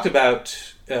we talked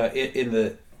about in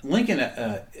the Lincoln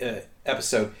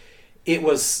episode, it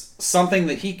was something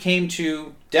that he came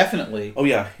to definitely. Oh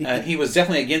yeah, he was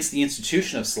definitely against the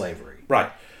institution of slavery.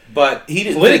 Right, but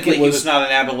politically he was not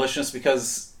an abolitionist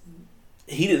because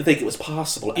he didn't think it was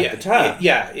possible at the time.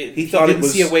 He thought he didn't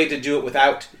see a way to do it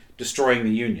without destroying the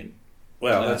Union.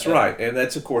 Well, that's right, and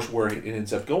that's of course where it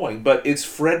ends up going. But it's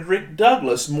Frederick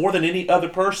Douglass more than any other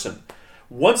person.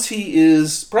 Once he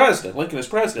is president, Lincoln is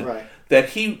president, right, that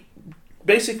he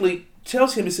basically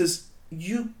tells him, he says,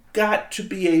 you got to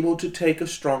be able to take a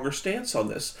stronger stance on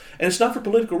this. And it's not for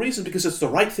political reasons, because it's the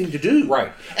right thing to do.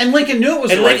 Right. And Lincoln knew it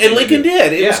was the right thing and Lincoln to do.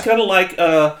 did. It was kind of like,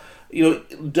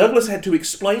 Douglas had to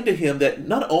explain to him that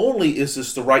not only is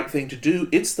this the right thing to do,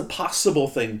 it's the possible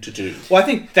thing to do. Well, I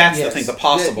think that's the thing, the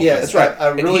possible yes, thing. That's right. I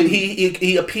really...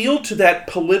 he appealed to that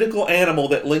political animal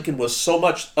that Lincoln was so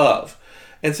much of,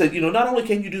 and said, not only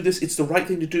can you do this, it's the right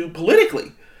thing to do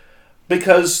politically.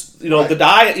 Because, right, the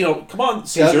die, come on,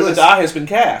 Caesar, the die has been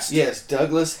cast. Yes,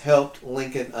 Douglas helped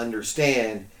Lincoln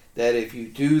understand that if you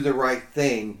do the right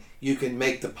thing, you can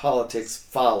make the politics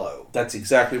follow. That's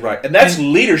exactly right. And that's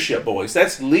leadership, boys.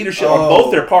 That's leadership on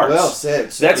both their parts. Well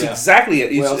said. So that's exactly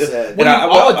it. Well said.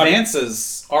 All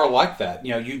advances are like that.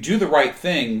 You do the right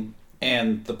thing,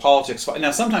 and the politics...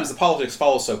 Now, sometimes the politics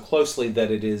follow so closely that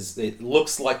it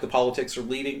looks like the politics are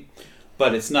leading,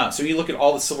 but it's not. So you look at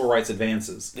all the civil rights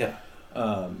advances. Yeah.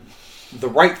 The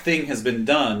right thing has been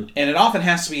done, and it often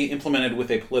has to be implemented with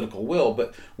a political will.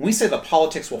 But when we say the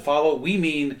politics will follow, we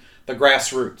mean the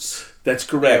grassroots. That's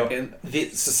correct. And the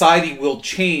society will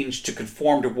change to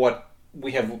conform to what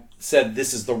we have said.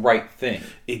 This is the right thing.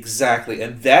 Exactly,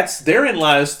 and therein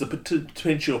lies the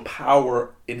potential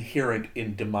power inherent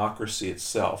in democracy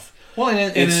itself. Well,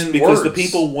 and it's in because words, the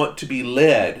people want to be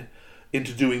led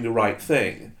into doing the right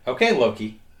thing. Okay,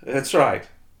 Loki. That's right.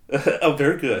 Oh,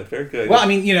 very good, very good. Well, I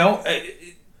mean,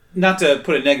 not to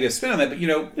put a negative spin on that, but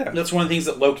Yeah. that's one of the things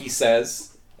that Loki says.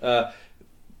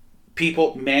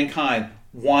 Mankind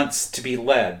wants to be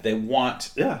led. They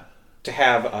want Yeah. to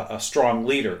have a strong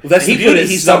leader. Well, that's And the beauty.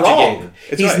 He's not wrong. subjugated.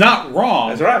 That's He's right. not wrong.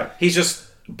 That's right. He's just,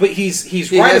 but he's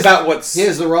He right has- about what's. He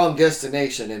has the wrong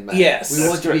destination in mind. Yes, we that's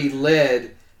want to be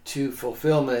led to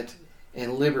fulfillment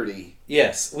and liberty.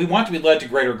 Yes, we want to be led to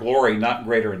greater glory, not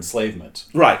greater enslavement.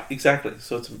 Right, exactly.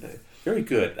 So it's very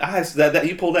good. That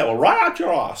you pulled that one right out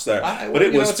your ass there. But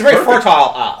it was it's a very perfect.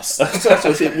 fertile ass. So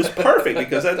it was perfect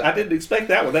because I didn't expect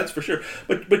that one. That's for sure.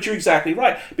 But you're exactly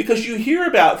right because you hear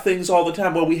about things all the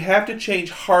time. Well, we have to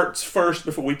change hearts first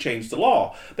before we change the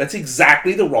law. That's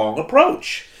exactly the wrong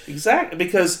approach. Exactly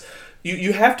because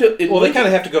you have to. Well, they kind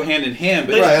of have to go hand in hand,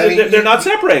 but Right. I mean, they're not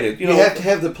separated. You have to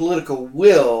have the political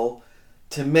will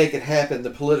to make it happen, the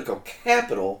political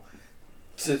capital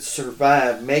to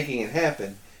survive making it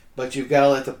happen. But you've got to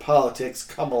let the politics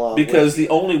come along. Because the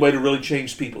only way to really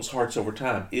change people's hearts over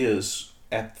time is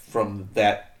from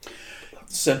that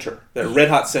center, that red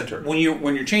hot center. when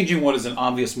you're changing what is an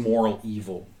obvious moral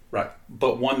evil, Right.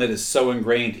 but one that is so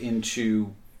ingrained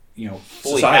into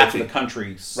fully Society. half of the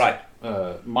country's Right.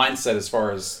 mindset as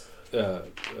far as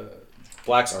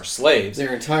blacks are slaves.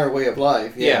 their entire way of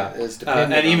life, is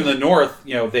dependent and even on the North,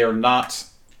 they are not.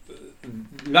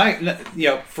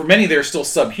 For many they're still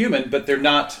subhuman, but they're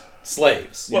not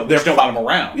slaves. Well, They just don't want them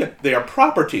around. Yeah, they are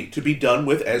property to be done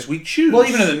with as we choose. Well,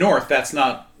 even in the North, that's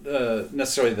not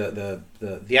necessarily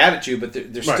the attitude, but they're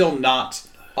Right. still not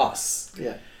us.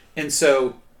 Yeah. And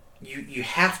so you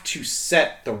have to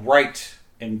set the right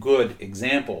and good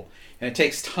example, and it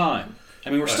takes time. I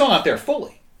mean, we're still not there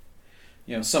fully.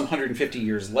 Some 150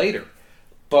 years later,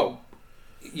 but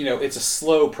it's a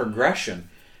slow progression,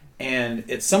 and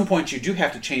at some point you do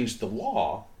have to change the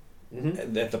law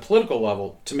at the political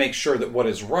level to make sure that what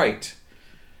is right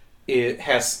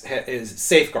is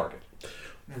safeguarded.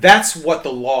 That's what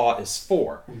the law is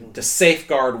for, to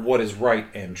safeguard what is right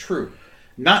and true,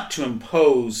 not to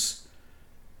impose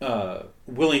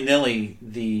willy-nilly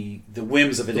the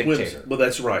whims of a dictator. Well,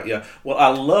 that's right, yeah. Well, I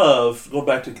love, going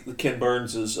back to Ken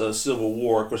Burns' Civil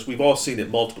War, of course, we've all seen it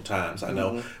multiple times, I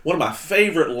know. One of my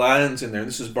favorite lines in there, and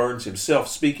this is Burns himself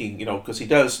speaking, because he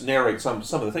does narrate some of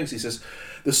the things, he says,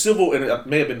 and it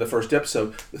may have been the first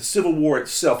episode, the Civil War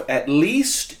itself, at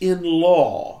least in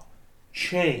law,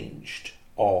 changed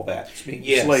all that. It's mean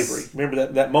Yes. slavery.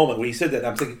 Remember that moment when he said that, and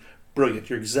I'm thinking, brilliant,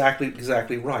 you're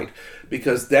exactly right.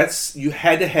 Because you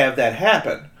had to have that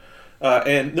happen.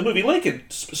 And the movie Lincoln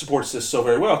supports this so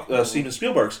very well, Steven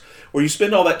Spielberg's, where you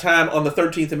spend all that time on the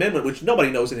 13th Amendment, which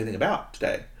nobody knows anything about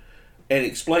today. And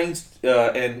explains,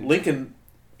 and Lincoln,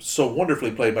 so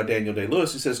wonderfully played by Daniel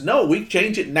Day-Lewis, he says, no, we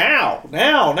change it now,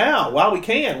 while we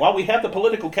can, while we have the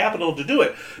political capital to do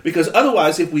it. Because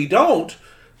otherwise, if we don't,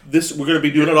 we're going to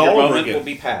be doing it all Your over moment again. will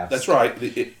be passed. That's right.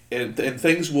 And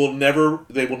things will never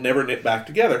knit back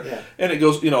together. Yeah. And it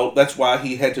goes, that's why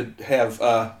he had to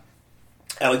have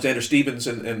Alexander Stephens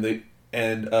and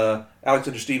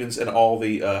Alexander Stephens and all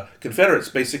the Confederates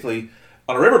basically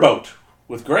on a riverboat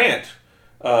with Grant.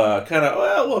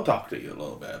 We'll talk to you a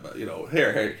little bit, but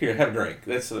here, have a drink.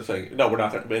 That's the thing. No, we're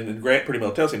not going to. And Grant pretty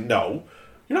well tells him, no,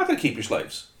 you're not going to keep your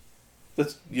slaves.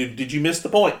 Did you miss the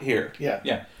point here? Yeah.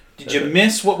 Yeah. Did you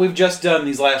miss what we've just done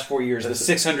these last 4 years? The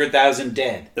 600,000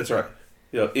 dead. That's right.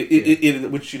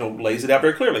 It which lays it out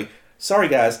very clearly. Sorry,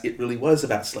 guys, it really was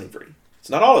about slavery. It's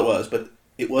not all it was, but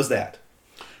it was that.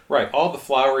 Right. All the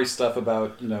flowery stuff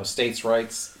about states'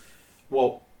 rights.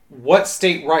 Well, what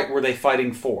state right were they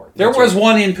fighting for? There was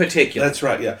one in particular. That's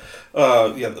right. Yeah.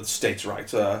 The states'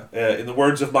 rights. In the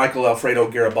words of Michael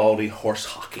Alfredo Garibaldi, horse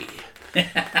hockey.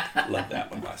 Love that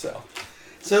one myself.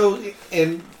 So,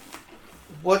 and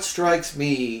what strikes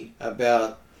me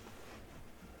about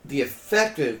the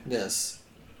effectiveness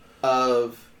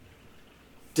of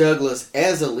Douglas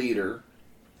as a leader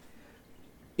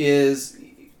is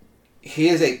he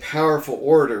is a powerful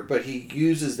orator, but he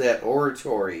uses that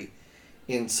oratory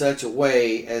in such a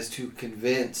way as to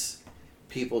convince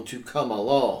people to come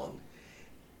along.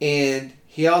 And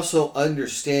he also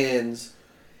understands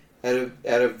at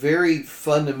a very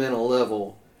fundamental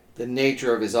level the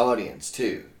nature of his audience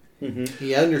too. Mm-hmm.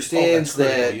 He understands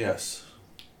that yes,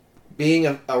 being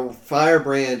a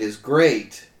firebrand is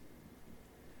great,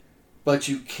 but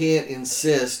you can't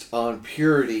insist on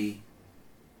purity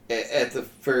at the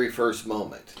very first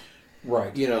moment.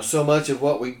 Right. So much of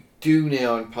what we do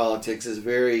now in politics is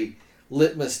very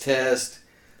litmus test,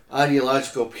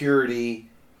 ideological purity,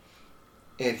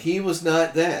 and he was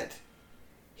not that.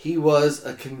 He was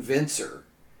a convincer,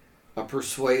 a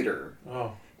persuader.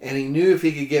 Oh. And he knew if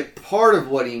he could get part of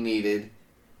what he needed,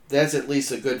 that's at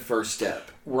least a good first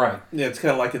step. Right. Yeah, it's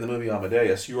kind of like in the movie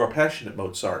Amadeus. You are passionate,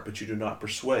 Mozart, but you do not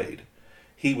persuade.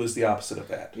 He was the opposite of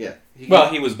that. Yeah.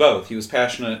 He was both. He was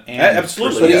passionate and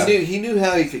Absolutely. But Yeah. he knew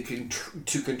how he could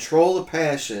to control the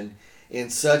passion in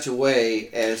such a way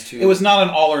as to... It was not an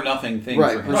all or nothing thing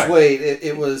right, for him. persuade.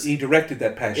 It was... He directed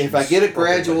that passion. If I get a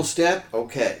appropriately. gradual step,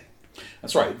 okay.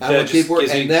 That's right. I will keep working.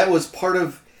 And that was part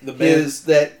of The his...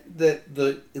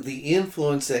 The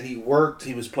influence that he worked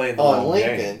He was playing the on long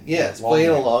Lincoln. game. Yes, Long playing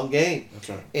a game. long game. That's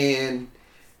right. And...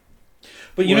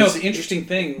 But you know, was- the interesting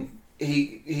thing...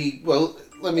 He well,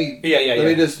 let me... Yeah. Let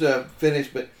me just finish,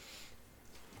 but...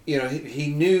 You know, he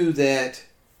knew that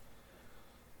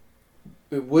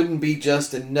it wouldn't be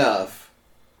just enough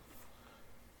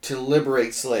to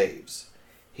liberate slaves.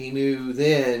 He knew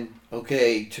then,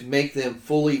 okay, to make them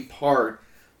fully part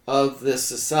of this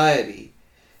society,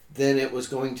 then it was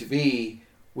going to be,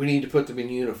 we need to put them in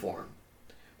uniform.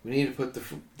 We need to put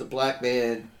the black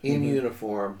man in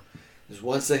uniform. Because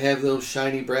once they have those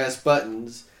shiny brass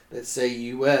buttons that say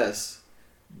U.S.,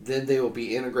 then they will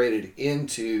be integrated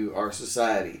into our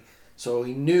society. So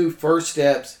he knew first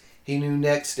steps, he knew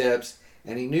next steps,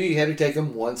 and he knew you had to take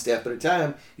them one step at a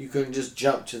time. You couldn't just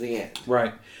jump to the end.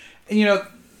 Right. And you know,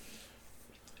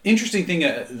 interesting thing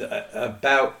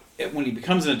about when he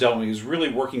becomes an adult, when he's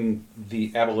really working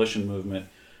the abolition movement,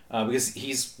 because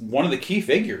he's one of the key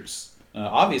figures,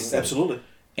 obviously. Absolutely.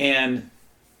 And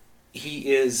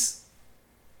he's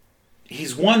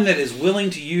one that is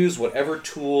willing to use whatever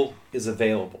tool is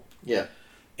available. Yeah.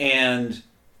 And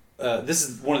this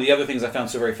is one of the other things I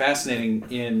found so very fascinating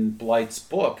in Blight's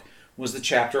book was the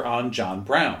chapter on John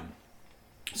Brown.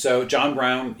 So John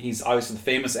Brown, he's obviously the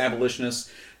famous abolitionist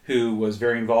who was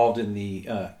very involved in the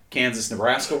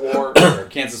Kansas-Nebraska War, or Bleeding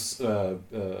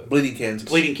Kansas.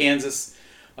 Bleeding Kansas.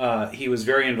 He was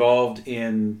very involved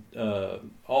in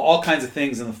all kinds of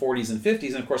things in the 40s and 50s,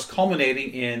 and of course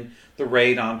culminating in the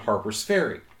raid on Harper's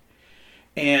Ferry.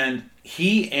 And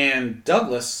he and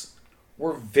Douglas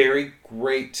were very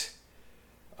great.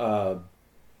 I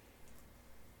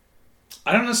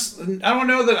don't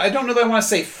know that I want to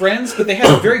say friends, but they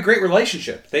had a very great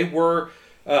relationship. They were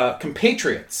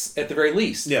compatriots at the very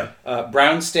least. Yeah.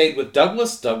 Brown stayed with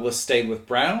Douglas. Douglas stayed with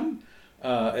Brown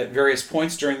at various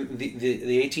points during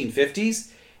the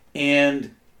 1850s,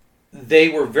 and they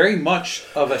were very much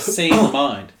of a same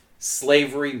mind.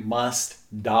 Slavery must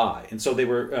die, and so they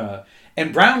were.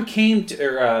 And Brown came to,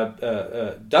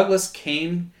 or Douglas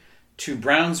came to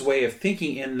Brown's way of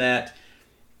thinking in that,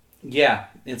 yeah,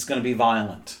 it's going to be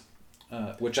violent,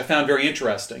 which I found very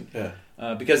interesting.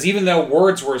 Yeah. Because even though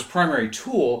words were his primary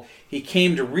tool, he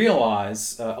came to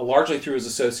realize, largely through his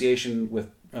association with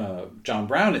John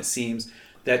Brown, it seems,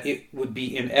 that it would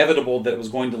be inevitable that it was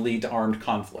going to lead to armed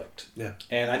conflict. Yeah.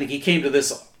 And I think he came to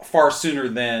this far sooner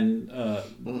than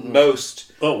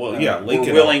most Lincoln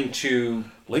were willing to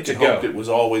Lincoln go. hoped it was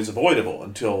always avoidable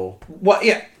until... Well,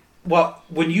 yeah. Well,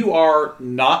 when you are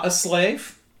not a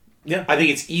slave, Yeah. I think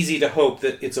it's easy to hope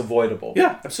that it's avoidable.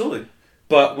 Yeah, absolutely.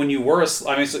 But when you were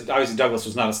obviously Douglas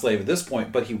was not a slave at this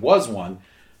point, but he was one.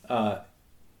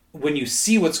 When you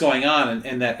see what's going on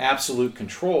and that absolute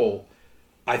control,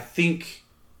 I think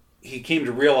he came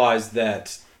to realize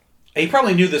that he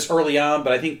probably knew this early on,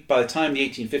 but I think by the time the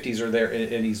 1850s are there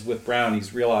and he's with Brown,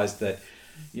 he's realized that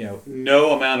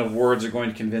no amount of words are going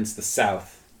to convince the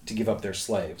South to give up their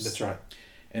slaves. That's right.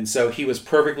 And so he was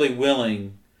perfectly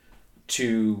willing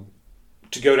to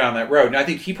go down that road. And I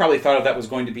think he probably thought of that was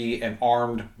going to be an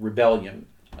armed rebellion,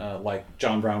 like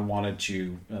John Brown wanted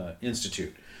to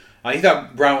institute. He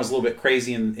thought Brown was a little bit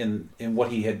crazy in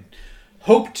what he had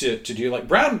hoped to do. Like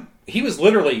Brown, he was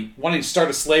literally wanting to start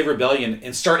a slave rebellion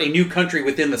and start a new country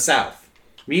within the South.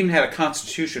 We even had a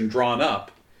constitution drawn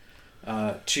up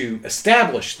to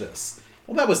establish this.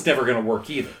 Well, that was never going to work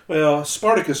either. Well,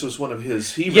 Spartacus was one of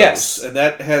his heroes, Yes. and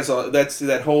that's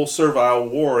that whole Servile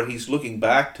War. He's looking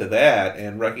back to that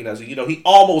and recognizing, he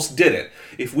almost did it.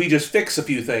 If we just fix a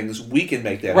few things, we can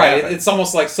make that Right, happen. it's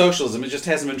almost like socialism. It just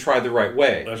hasn't been tried the right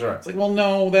way. That's right. It's like, well,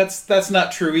 no, that's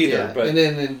not true either. Yeah. But And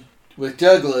then with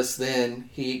Douglas, then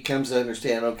he comes to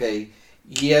understand, okay,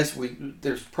 yes,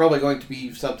 there's probably going to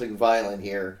be something violent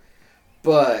here,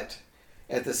 but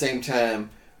at the same time,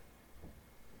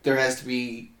 there has to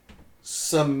be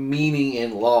some meaning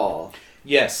in law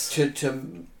yes, to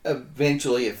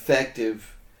eventually affect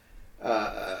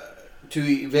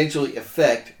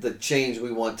the change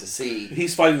we want to see,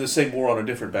 He's fighting the same war on a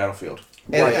different battlefield.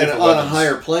 and, Right. and Different on a weapons.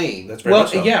 higher plane. That's very well,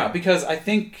 much so. yeah, because I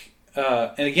think,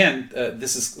 and again,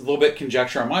 this is a little bit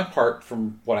conjecture on my part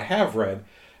from what I have read.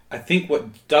 I think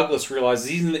what Douglas realizes,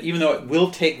 even though it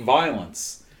will take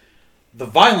violence, the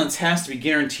violence has to be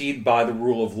guaranteed by the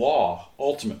rule of law,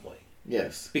 ultimately.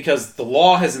 Yes. Because the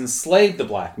law has enslaved the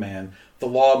black man, the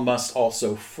law must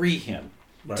also free him.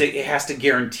 Right. It has to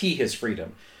guarantee his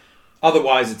freedom.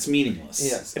 Otherwise, it's meaningless.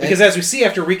 Yes. Because as we see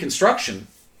after Reconstruction,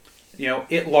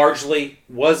 it largely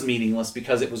was meaningless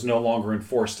because it was no longer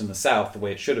enforced in the South the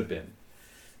way it should have been.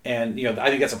 And, I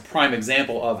think that's a prime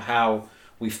example of how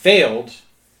we failed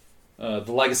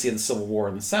the legacy of the Civil War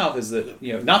in the South is that,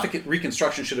 not that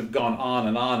Reconstruction should have gone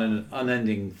on an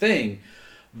unending thing,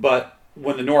 but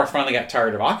when the North finally got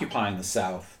tired of occupying the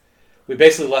South, we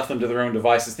basically left them to their own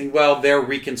devices, thinking, well, they're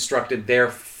reconstructed, they're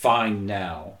fine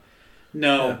now.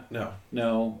 No.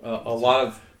 A lot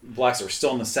of blacks are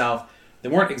still in the South. They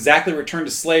weren't exactly returned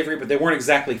to slavery, but they weren't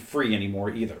exactly free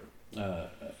anymore either.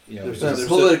 There's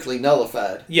politically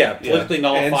nullified. Yeah, politically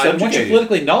nullified. And once you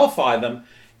politically nullify them,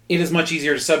 it is much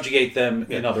easier to subjugate them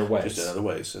in other ways. Just in other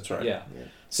ways, that's right. Yeah.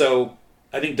 So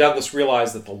I think Douglass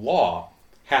realized that the law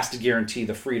has to guarantee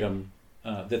the freedom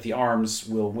that the arms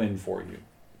will win for you.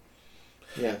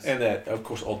 Yes. And that, of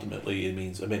course, ultimately it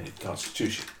means amending the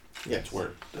Constitution. Yes.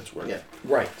 That's where. Yeah.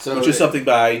 Right. So which is something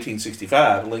by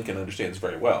 1865 Lincoln understands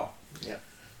very well. Yeah.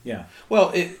 Yeah.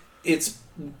 Well, it's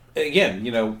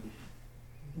again,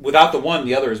 without the one,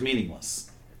 the other is meaningless.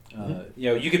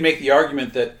 You could make the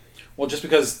argument that, well, just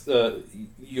because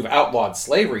you've outlawed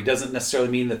slavery doesn't necessarily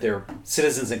mean that they're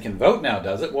citizens and can vote now,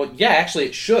 does it? Well, yeah, actually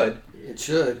it should. It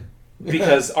should.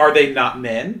 Because are they not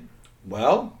men?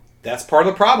 Well, that's part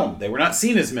of the problem. They were not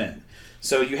seen as men.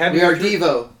 So you had We are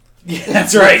Devo. Yeah,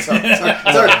 that's right.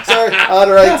 sorry. All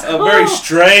right. A very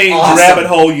strange Awesome. rabbit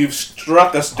hole you've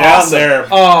struck us down there,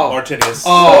 Martinius.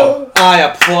 I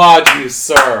applaud you,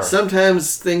 sir.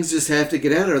 Sometimes things just have to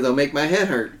get out or they'll make my head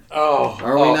hurt.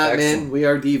 Are we not excellent. men? We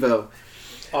are Devo.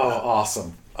 Oh,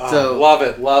 awesome. So love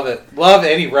it. Love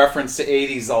any reference to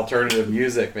 80s alternative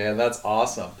music, man. That's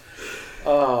awesome.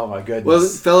 Oh, my goodness. Well,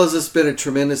 fellas, it's been a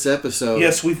tremendous episode.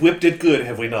 Yes, we've whipped it good,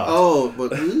 have we not? Oh,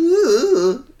 but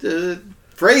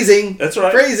phrasing. That's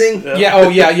right. Phrasing.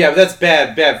 Yeah. That's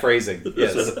bad phrasing.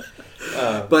 Yes.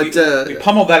 But we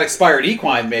pummeled that expired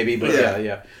equine, maybe. But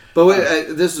yeah.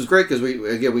 But this is great because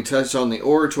we touched on the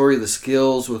oratory, the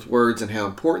skills with words, and how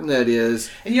important that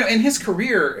is. And in his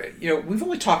career, we've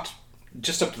only talked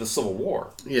just up to the Civil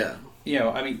War. Yeah.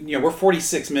 We're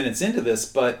 46 minutes into this,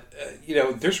 but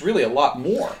there's really a lot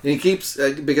more. And he keeps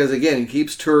because again he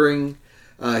keeps touring,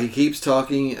 he keeps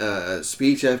talking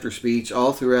speech after speech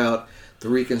all throughout the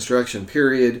Reconstruction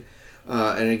period,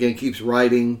 and again keeps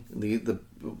writing the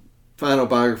final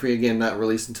biography, again not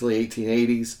released until the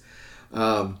 1880s.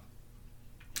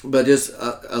 But just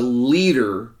a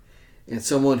leader and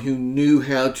someone who knew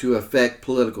how to affect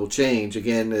political change.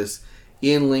 Again, is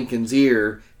in Lincoln's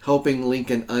ear, helping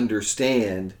Lincoln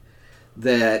understand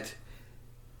that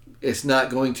it's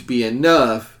not going to be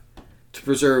enough to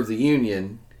preserve the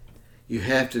Union. You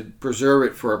have to preserve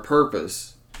it for a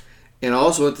purpose. And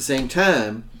also at the same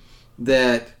time,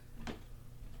 that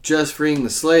just freeing the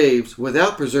slaves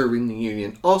without preserving the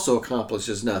Union also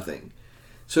accomplishes nothing.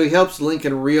 So he helps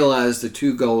Lincoln realize the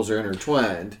two goals are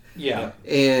intertwined. Yeah.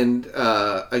 And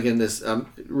again, this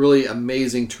really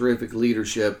amazing, terrific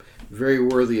leadership, very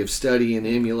worthy of study and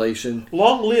emulation.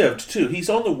 Long-lived, too. He's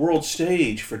on the world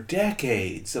stage for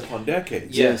decades upon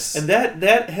decades. Yes. And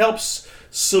that helps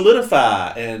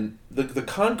solidify and the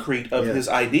concrete of his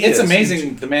ideas. It's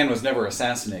amazing the man was never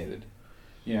assassinated.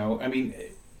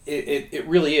 It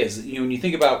really is. When you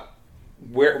think about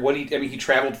he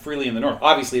traveled freely in the North.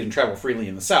 Obviously, he didn't travel freely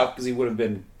in the South because he would have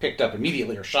been picked up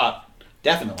immediately or shot,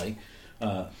 definitely.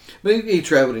 But he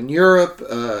traveled in Europe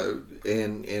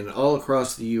and all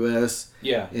across the U.S.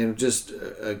 Yeah. And just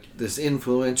this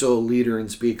influential leader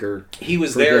and speaker. He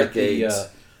was there decades.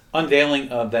 At the unveiling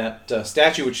of that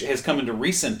statue, which has come into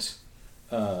recent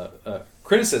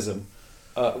criticism,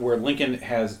 where Lincoln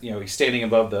has, he's standing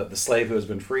above the slave who has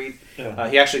been freed. Yeah.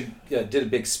 He actually did a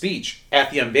big speech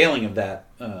at the unveiling of that.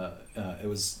 It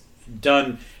was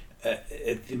done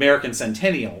at the American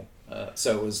Centennial,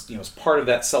 so it was part of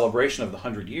that celebration of the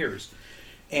 100 years,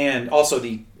 and also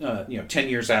the 10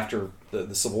 years after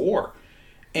the Civil War,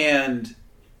 and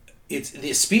it's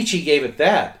the speech he gave at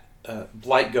that.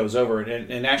 Blight goes over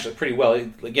it, and actually pretty well.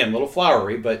 Again, a little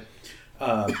flowery, but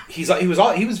he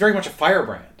was very much a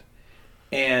firebrand.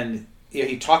 And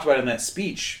he talked about in that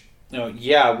speech,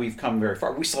 we've come very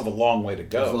far. We still have a long way to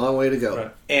go. There's a long way to go.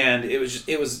 Right. And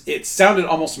it sounded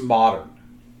almost modern.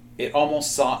 It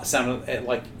almost sounded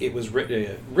like it was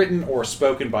written or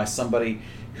spoken by somebody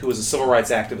who was a civil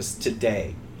rights activist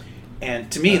today. And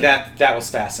to me, that was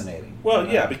fascinating. Well,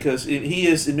 yeah, because he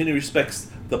is, in many respects,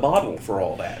 the model for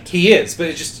all that. He is, but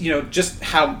it's just, just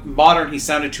how modern he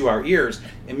sounded to our ears.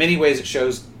 In many ways, it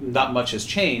shows not much has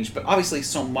changed, but obviously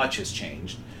so much has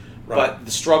changed. Right. But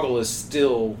the struggle is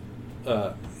still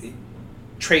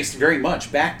traced very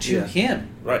much back to him.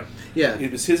 Right. Yeah.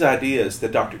 It was his ideas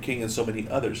that Dr. King and so many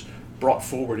others brought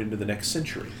forward into the next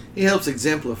century. He helps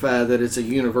exemplify that it's a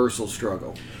universal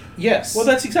struggle. Yes. Well,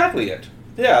 that's exactly it.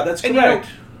 Yeah, that's correct.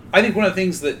 And, I think one of the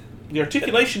things that the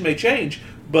articulation may change,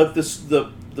 but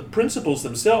the people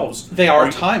themselves they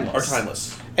are timeless. Are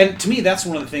timeless. And to me, that's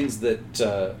one of the things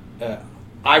that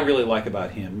I really like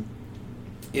about him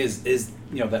is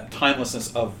that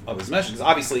timelessness of his message. Because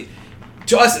obviously,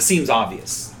 to us, it seems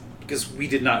obvious because we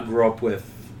did not grow up with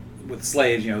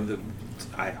slaves.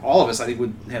 All of us, I think,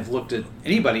 would have looked at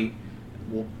anybody.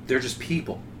 Well, they're just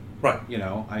people, right?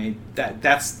 That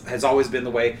has always been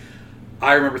the way.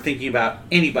 I remember thinking about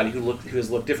anybody who has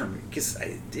looked different because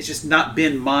it's just not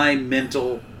been my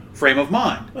mental frame of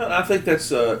mind. Well, I think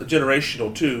that's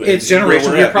generational too. It's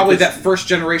generational. We're probably that first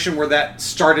generation where that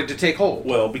started to take hold.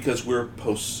 Well, because we're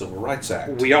post-Civil Rights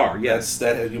Act. We are, yes.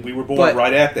 We were born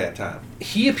right at that time.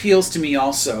 He appeals to me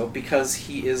also because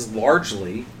he is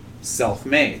largely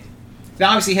self-made. Now,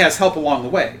 obviously, he has help along the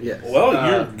way. Yes. Well,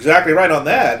 you're exactly right on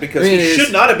that because he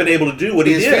should not have been able to do what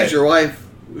he did. His future wife,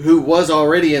 who was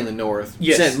already in the North,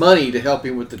 sent money to help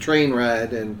him with the train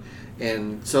ride,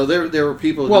 and so there were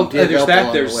people who did help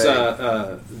along there's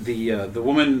the way. The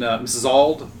woman, Mrs.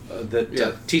 Auld,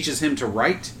 that teaches him to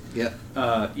write. Yeah.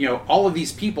 All of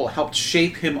these people helped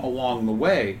shape him along the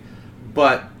way,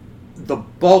 but the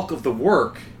bulk of the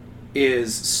work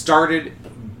is started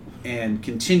and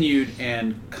continued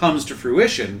and comes to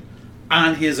fruition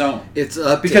on his own. It's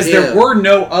up because to him. There were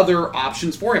no other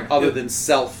options for him other than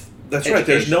self. That's right.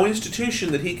 There's no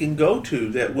institution that he can go to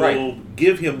that will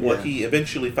give him what he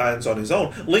eventually finds on his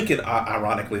own. Lincoln,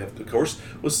 ironically, of course,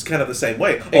 was kind of the same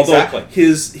way. Exactly.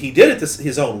 Although he did it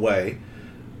his own way,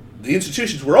 the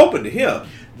institutions were open to him.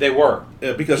 They were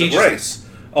because of race.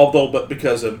 But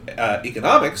because of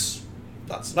economics.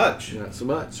 Not so much. Not so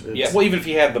much. Well, even if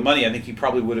he had the money, I think he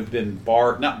probably would have been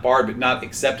not barred, but not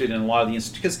accepted in a lot of the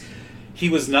institutions because he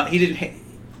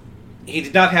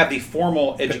did not have the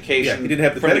formal education. He didn't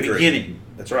have the from pedigree. The beginning.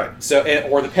 That's right. So,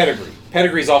 or the pedigree.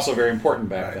 Pedigree is also very important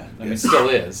back then. I mean, it still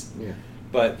is. Yeah.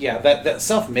 But that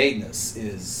self-madeness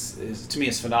is to me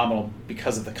is phenomenal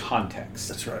because of the context.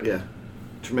 That's right. Yeah.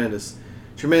 Tremendous.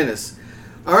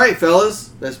 All right, fellas,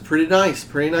 that's pretty nice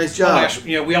job.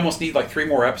 We almost need like 3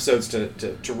 more episodes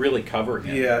to really cover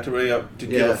him. Yeah, to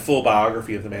give a full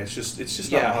biography of the man. It's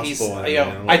just not possible.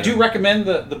 I do recommend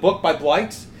the book by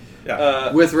Blight.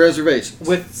 Yeah. With reservations.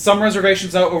 With some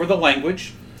reservations over the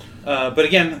language, but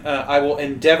again, I will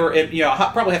endeavor.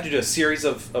 I'll probably have to do a series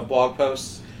of blog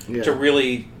posts to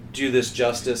really do this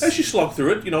justice. As you slog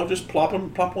through it, just plop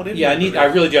one in. Yeah, I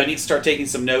really do. I need to start taking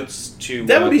some notes to.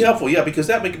 That would be helpful, because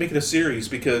that make it a series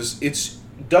because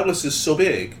Douglas is so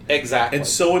big, exactly, and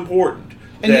so important.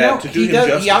 And to do him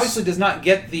justice, he obviously does not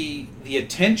get the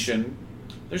attention.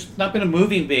 There's not been a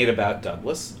movie made about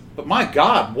Douglas, but my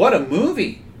God, what a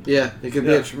movie! Yeah, it could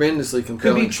be a tremendously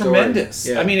compelling. Could be tremendous.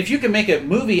 Story. Yeah. I mean, if you can make a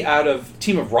movie out of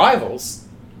Team of Rivals,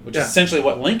 which is essentially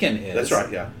what Lincoln is. That's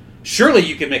right. Yeah. Surely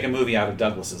you could make a movie out of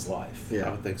Douglas's life. Yeah,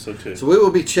 I would think so too. So we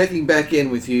will be checking back in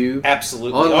with you.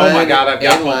 Absolutely. Online oh my God, I've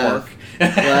got homework.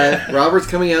 Live. Robert's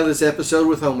coming out of this episode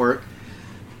with homework.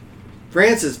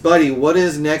 Francis, buddy, what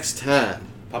is next time?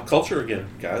 Pop culture again,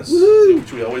 guys. Woo-hoo.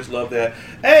 Which we always love that.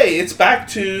 Hey, it's back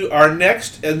to our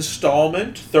next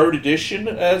installment, 3rd edition,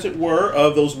 as it were,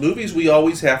 of those movies we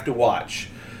always have to watch.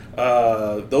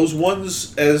 Those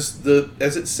ones, as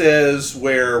it says,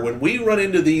 where when we run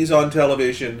into these on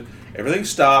television, everything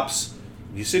stops,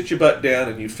 you sit your butt down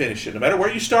and you finish it, no matter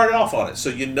where you started off on it. So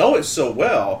you know it so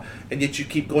well, and yet you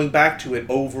keep going back to it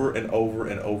over and over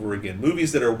and over again.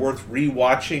 Movies that are worth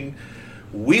rewatching.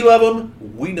 We love them.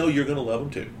 We know you're going to love them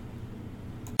too.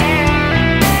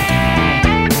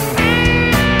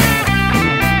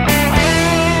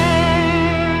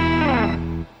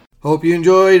 Hope you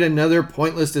enjoyed another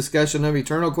pointless discussion of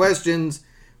eternal questions.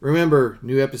 Remember,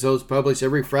 new episodes published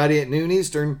every Friday at noon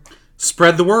Eastern.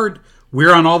 Spread the word.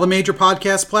 We're on all the major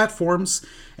podcast platforms.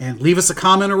 And leave us a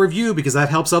comment or review because that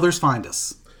helps others find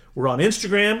us. We're on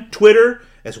Instagram, Twitter,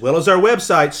 as well as our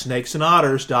website,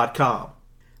 snakesandotters.com.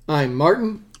 I'm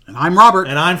Martin. And I'm Robert.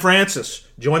 And I'm Francis.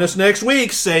 Join us next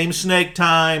week. Same snake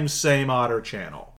time, same otter channel.